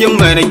ka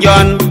jemen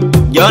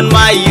jon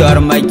mayor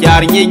mai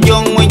jar nyi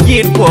jong mo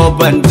jit po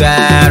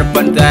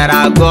bantar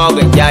agog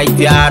jai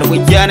tiar ku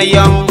jan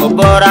yong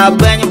bora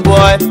ben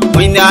boy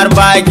minar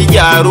bai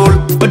jarul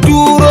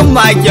Baduro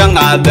majang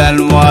adal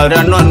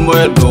mora non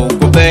moedo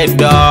ku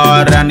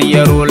bedoran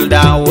Yirol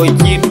da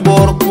wajin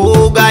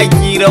borku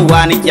gajira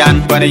wani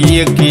chan pan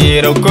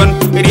yekiro kon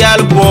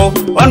real bo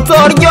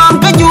antor jong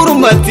ka juru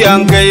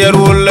matyang ka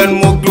Yirol lan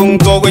mukdung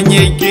ko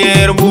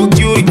nyekir bu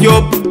jur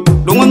job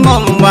dungun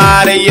mom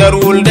mare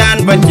Yirol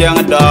dan panjang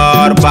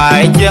dor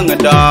bai jeng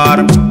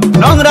dor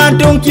nong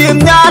rantung kim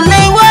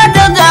nyale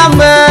wada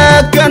game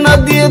kana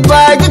di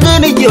bai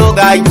jeni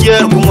joga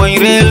jer ku moy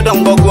rel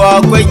dong bogwa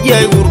ko je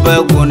urba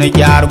guna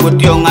jar bu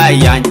tiong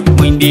ayan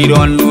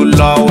mundiron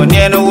lulo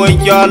nen wo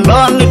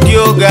jolon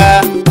dioga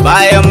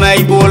bai mai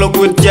bolo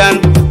gutjan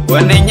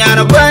wona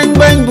nyana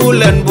ban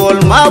bulan bol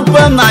ma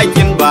ba na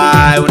kin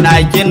bai na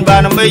kin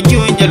ban mai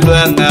junje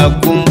luanga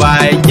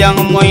kumbai jang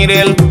moy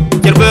rel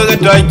jerbaga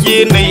toji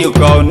ni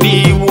ko ni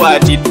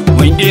wadit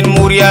mundin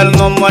murial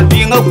no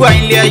madinga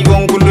kwain le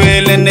yong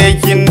kulele ne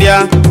kindia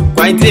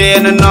kwain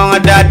ten no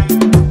adat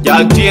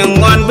jak tieng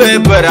ngon be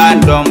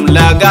berandom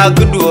laga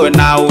kudu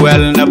na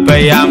wel na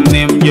bayam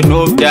nim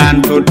junub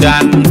dan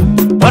tudan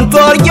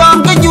Antor jong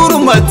ke juru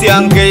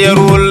matyang ke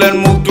Yirol lan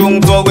muktung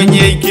ko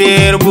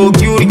nyekir bu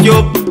jur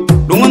job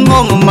dungun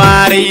ngom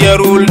mari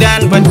Yirol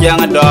dan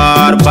panjang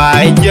dor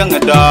bai jeng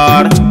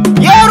dor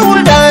Yirol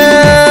da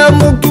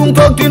muktung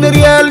ko tin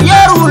real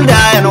Yirol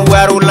da no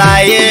waru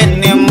layen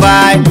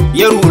nimbai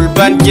Yirol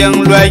panjang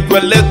loy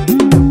kwalek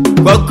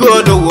ko ko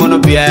do wono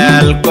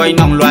biel koy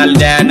nong lwal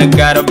dan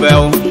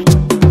garbel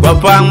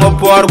Bapang mo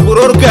por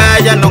kurur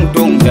kaja nong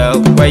tung da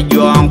kway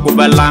jong ku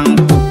balang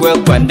ku kwe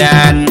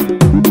pandan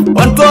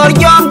Antor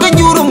jong ke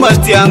juru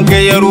matyang ke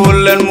Yirol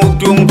lan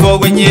muktung ko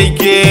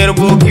nyekir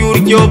bu jur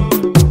job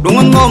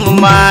dungun ngom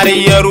mari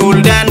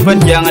Yirol dan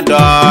panjang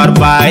dor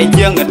bai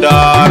jeng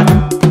dor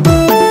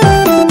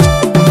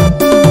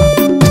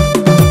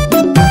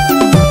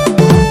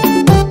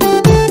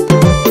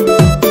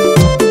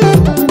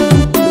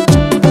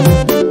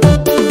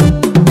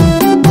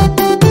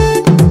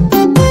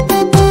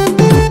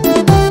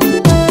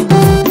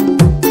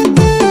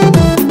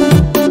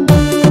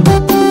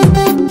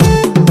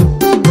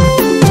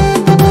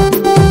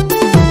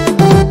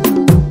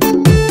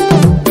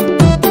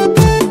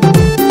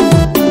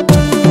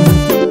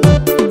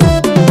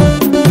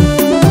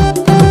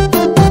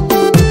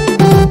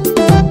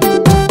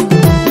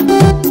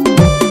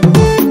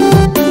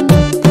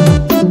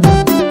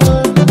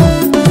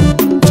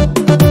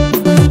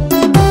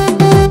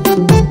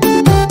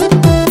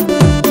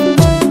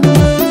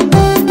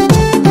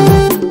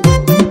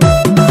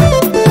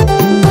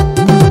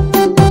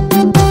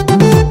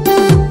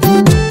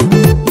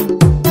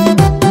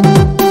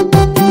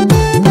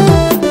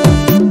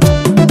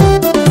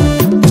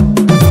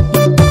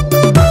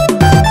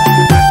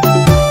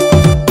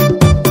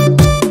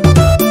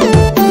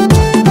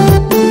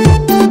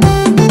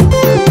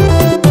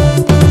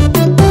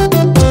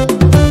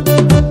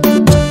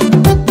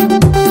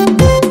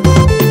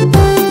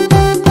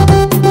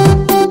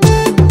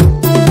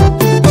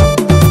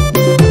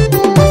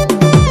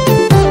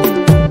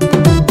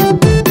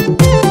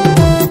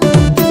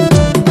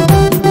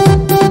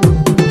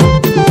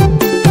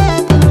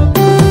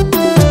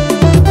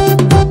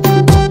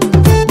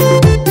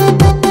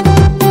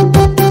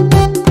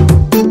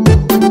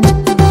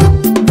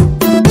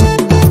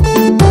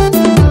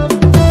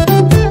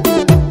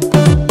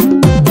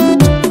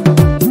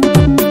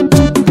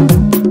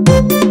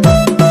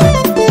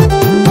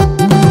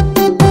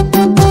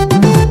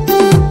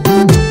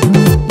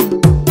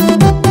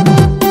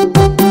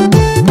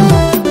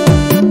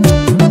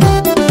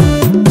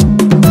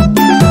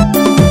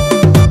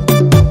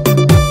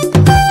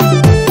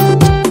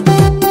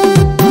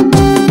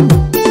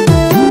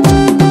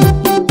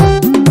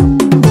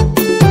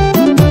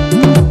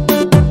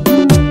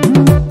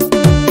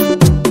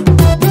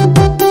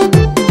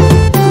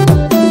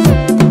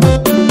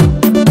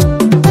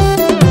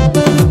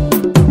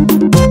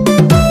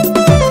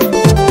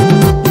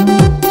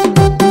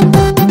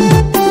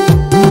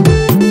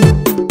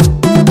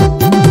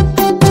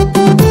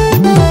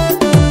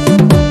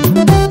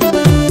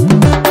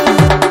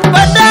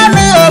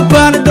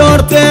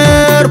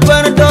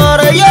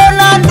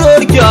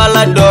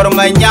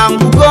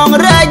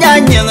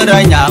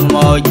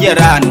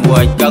jiran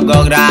woi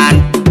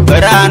kagogran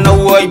Beran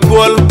woi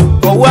pul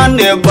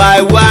Kawane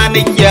bai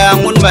wane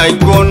jang un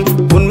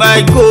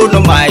mai kun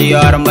mai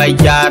yor mai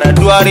jar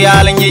duar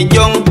yal nyi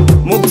jong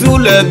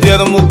muksul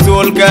der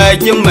muksul ka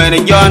jemen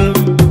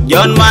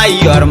Jon mai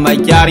yor mai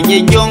jar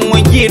nyi jong mu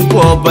jit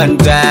po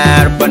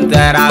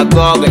banter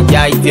agog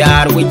jai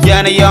tiar ku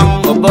jan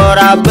yong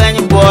bora ben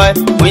boy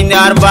mu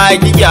nar bai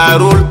ji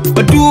jarul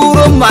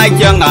baduro mai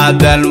jang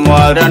adal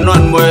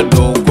moranon mo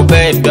do ku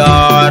be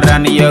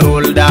doran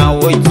yarul da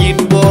wo jit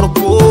bor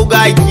ku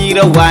ga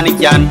kira wan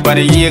jan par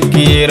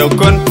yekiro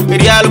kon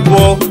real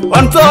po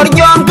on tor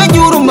jong ka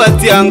juru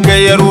matyang ka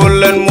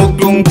yarulen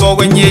mukdung to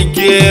ga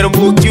nyekir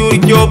bu jur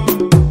job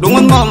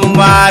dungun mom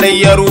mare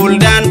yarul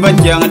dan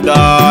bajang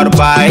dor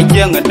bai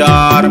jang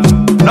dor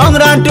nong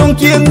ran tung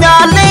kim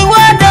dale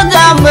wada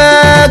game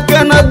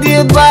kana di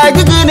bai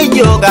gni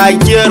joga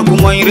cher ku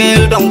moy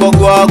rel dong bo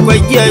go ko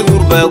je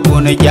urba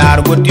guna jar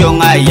bu tiong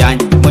ayan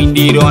moy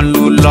ndiron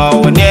lu lo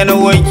nen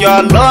wo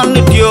jolon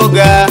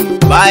tioga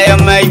bai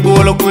mai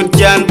bulu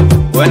kutjan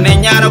Wane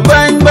nyana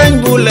bany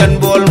bulan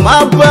bol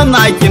mapa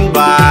naikin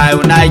bai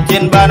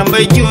Naikin ban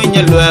mai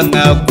junya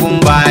luanga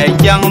kumbai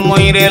Jang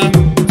moirel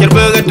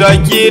Cerbaga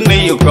dojin ni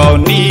yukau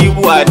ni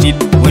buadit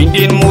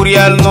Windin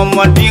murial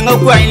nomadinga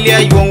kwain lia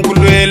yung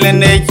kulwele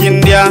ne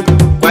kindia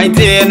Kwain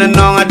tena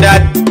nong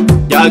adat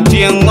Jak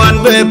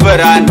tingon be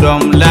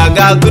berandom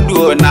Laga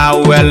kedua na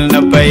wel na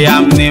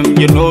bayam nim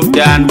junub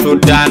dan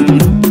tudan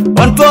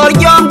Ontor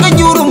jam ke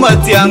juru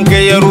matiang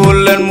ke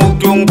yarulan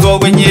muktung ko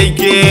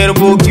benyekir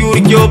buk jur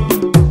job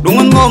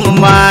Dungun mom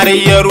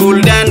mari yarul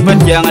dan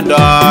bajang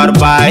dor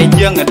bai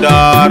jang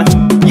dor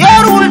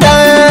Yarul da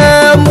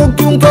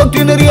muktung ko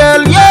tin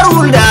real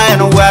yarul da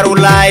no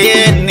warulaye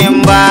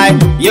nimbai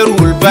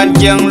Yarul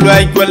bajang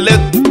loy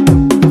kwalek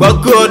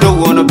Bako do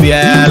wono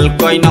biel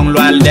koy nong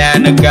lwal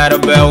dan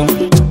garbeu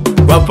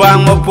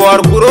Bapang mo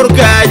por kurur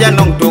kaja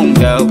nong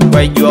tungga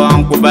Kway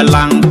juang ku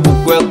balang ku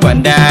kwe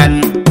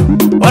pandan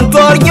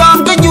Ontor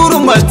jam ke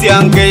juru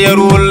matiang ke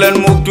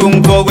yarulan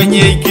muktung ko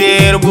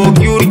nyekir buk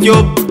jur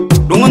job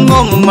Dungun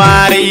mom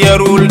mari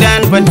yarul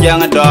dan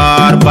bajang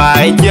dor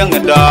bai jang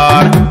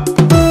dor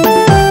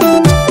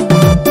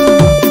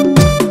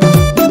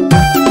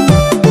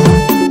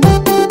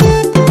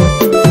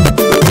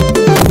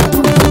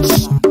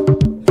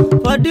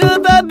Padu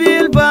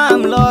babil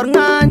bam lor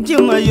ngan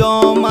chima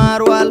yo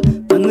marwal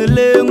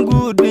Panulem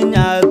gud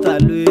nyata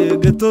lu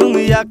getung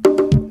yak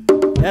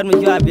Er mi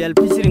jwa biel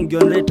pisiring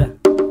jonreta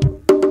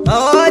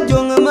Awa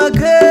jong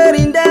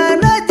makerinda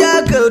na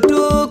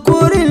jakautu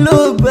kurin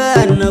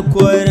luban na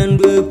koiran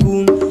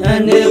bekum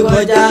Ane ko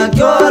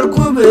jakyor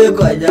kube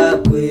ko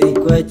jakwe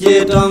ko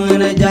chetong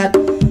na jat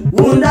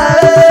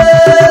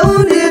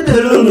Undi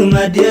dulung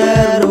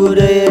madiar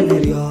ude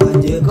niryo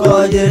je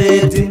ko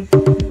jeretin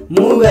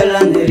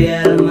Mugalan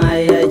real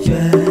maya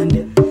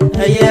chwende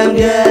Ayam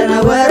dia na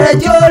wara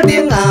joldi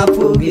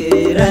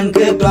ngapugiran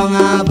ke tong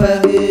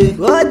apagi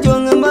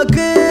Wajong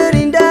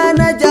makerinda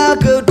na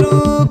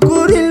jakautu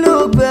kurin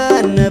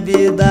luban na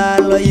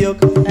bidalo yok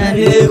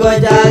Ane ko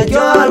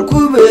jakyor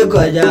kube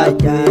ko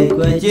jakwe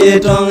ko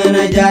chetong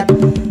na jat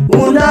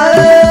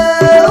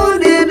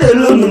Undi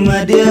dulung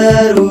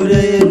madiar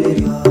ude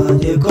niryo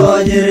je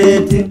ko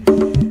jeretin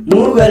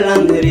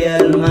Mugalan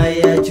real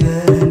maya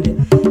chwende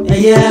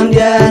Ayam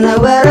dia na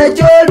wara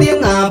joldi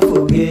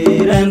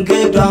ngapugiran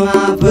ke tong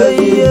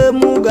apagi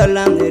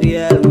Mugalan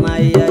real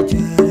maya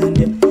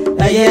chwende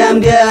Ayam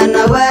dia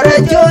na wara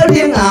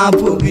joldi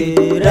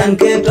ngapugiran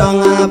ke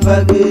tong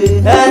apagi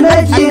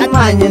Ana chin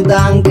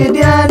manyedang ke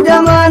dia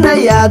damana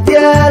ya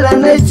tiala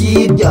na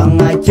chit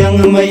jong achang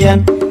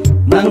mayan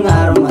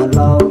Mangar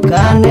malau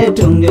kane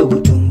tung de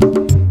utung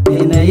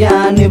Ina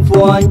yani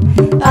poin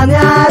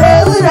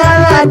Anyare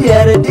uranga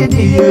diare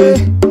didiye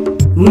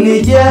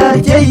Unijar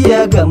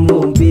jaya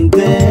kamu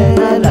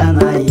bintena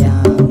lana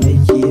yang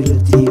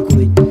mekirti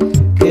kuy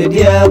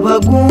Kedia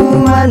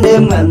bagumane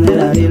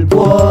manraril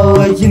po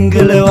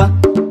jinglewa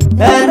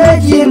Ana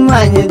jin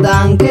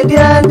manyedang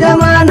kedia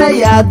damana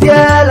ya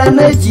tiala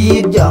na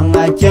jit jong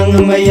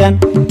achang mayan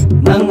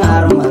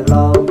Mangar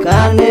malau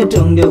kane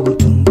tung de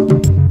utung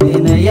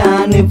Ina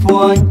yani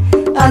poin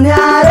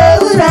Anyare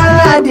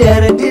uranga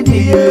diare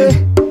didiye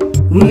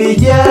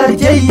Unijar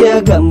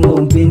jaya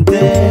kamu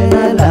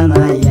bintena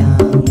lana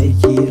yang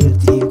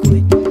mekirti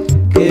kuy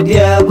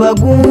Kedia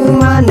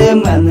bagumane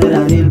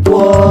manraril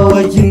po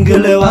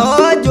jinglewa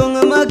Ojong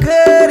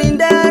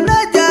makerinda na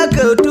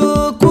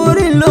jakautu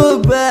kurin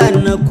luban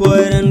na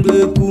koiran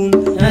bekum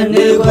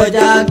Ane ko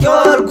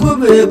jakyor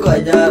kube ko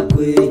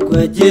jakwe ko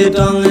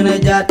chetong na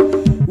jat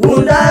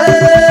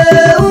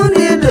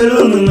Undi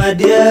dulung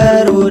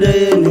madiar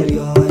ude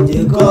niryo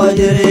je ko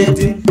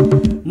jeretin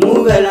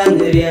Mugalan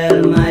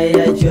real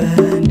maya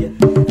chwende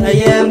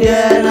Ayam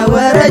dia na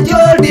wara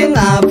joldi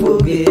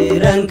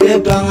ngapugiran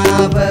ke tong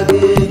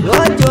apagi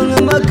Ojong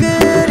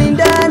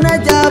makerinda na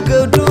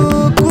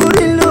jakautu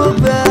kurin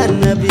luban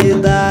na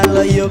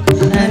bidalo yok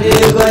Ane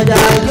ko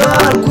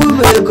jakyor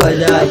kube ko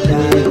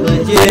jakwe ko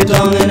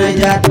chetong na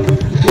jat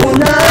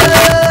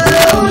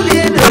Undi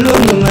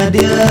dulung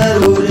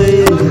madiar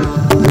ude niryo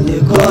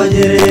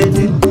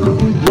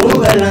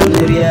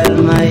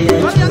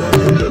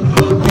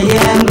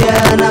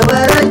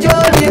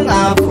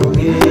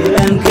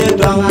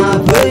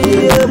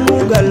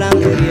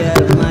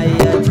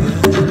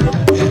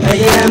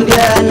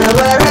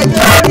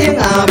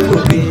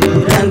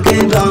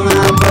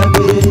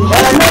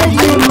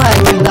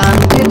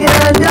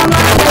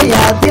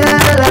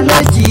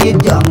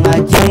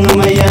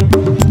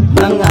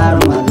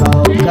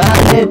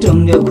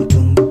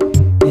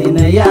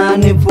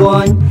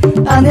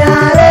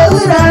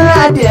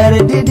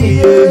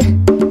didi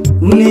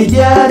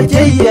unijar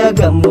jaya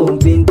gambo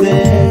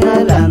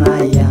bintena lana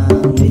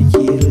yang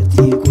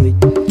kirti koi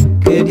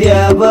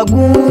kedia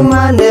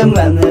baguma ne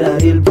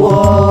manaril po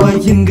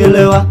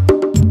jinglewa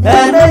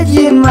ana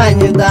jin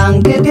many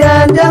dang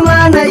kedia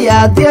jamana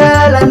ya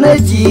tiala na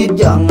ji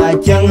jonga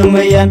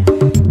changmayan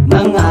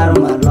mangar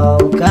malo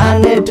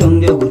kane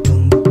tungde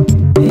gutung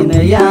ina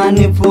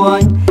yani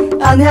poñ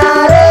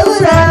anyare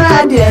ura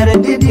der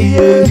didi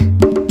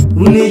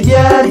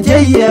unijar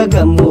jaya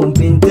gambo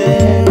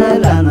bintena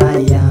lana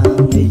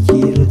yang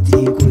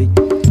kirti koi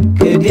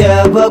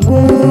kedia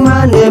baguma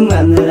ne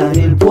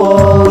manaril po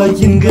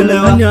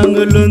jinglewa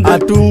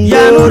atung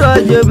yanura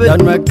jebe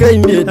dan makai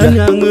me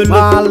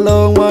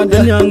malo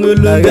wadan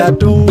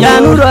atung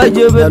yanura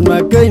jebe dan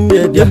makai me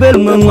jebel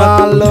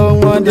malo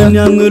wadan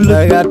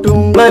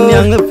atung man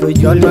yang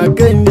fejon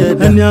makai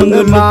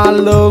me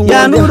malo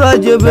yanura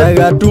jebe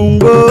atung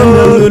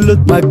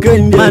makai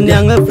me man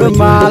yang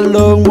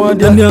malo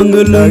wadan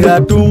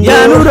atung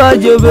yanura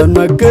jebe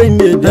makai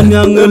me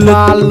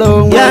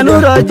malo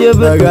yanura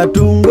jebe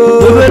atung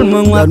jebel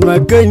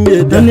makai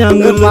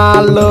me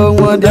malo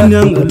wadan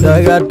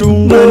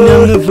atung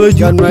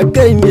fejon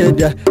makai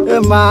me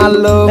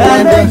malo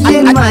ana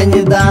jin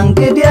many dang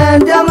kedia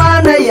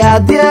jamana ya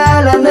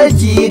tiala na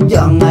ji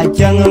jonga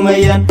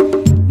changmayan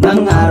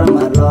mangar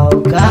malo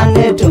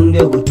kane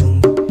tungde gutung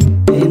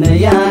ina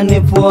yani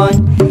poñ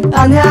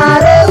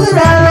anyare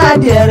ura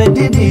der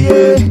didi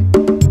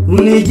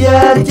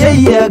unijar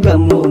jaya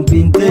gambo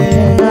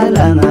bintena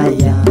lana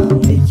yang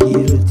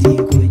kirti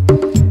koi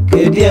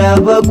kedia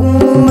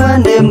baguma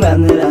ne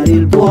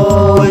manaril po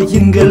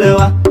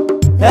jinglewa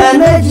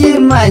ana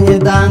jin many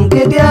dang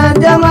kedia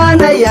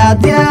jamana ya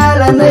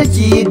tiala na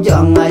ji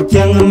jonga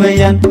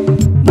changmayan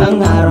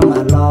mangar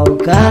malo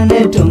kane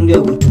tungde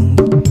gutung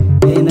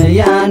ina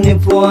yani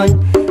poñ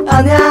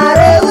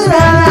anyare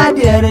ura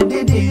der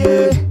didi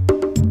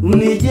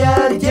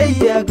unijar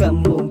jaya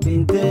gambo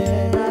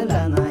bintena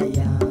lana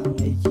yang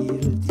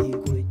kirti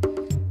koi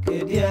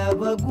kedia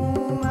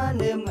baguma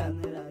ne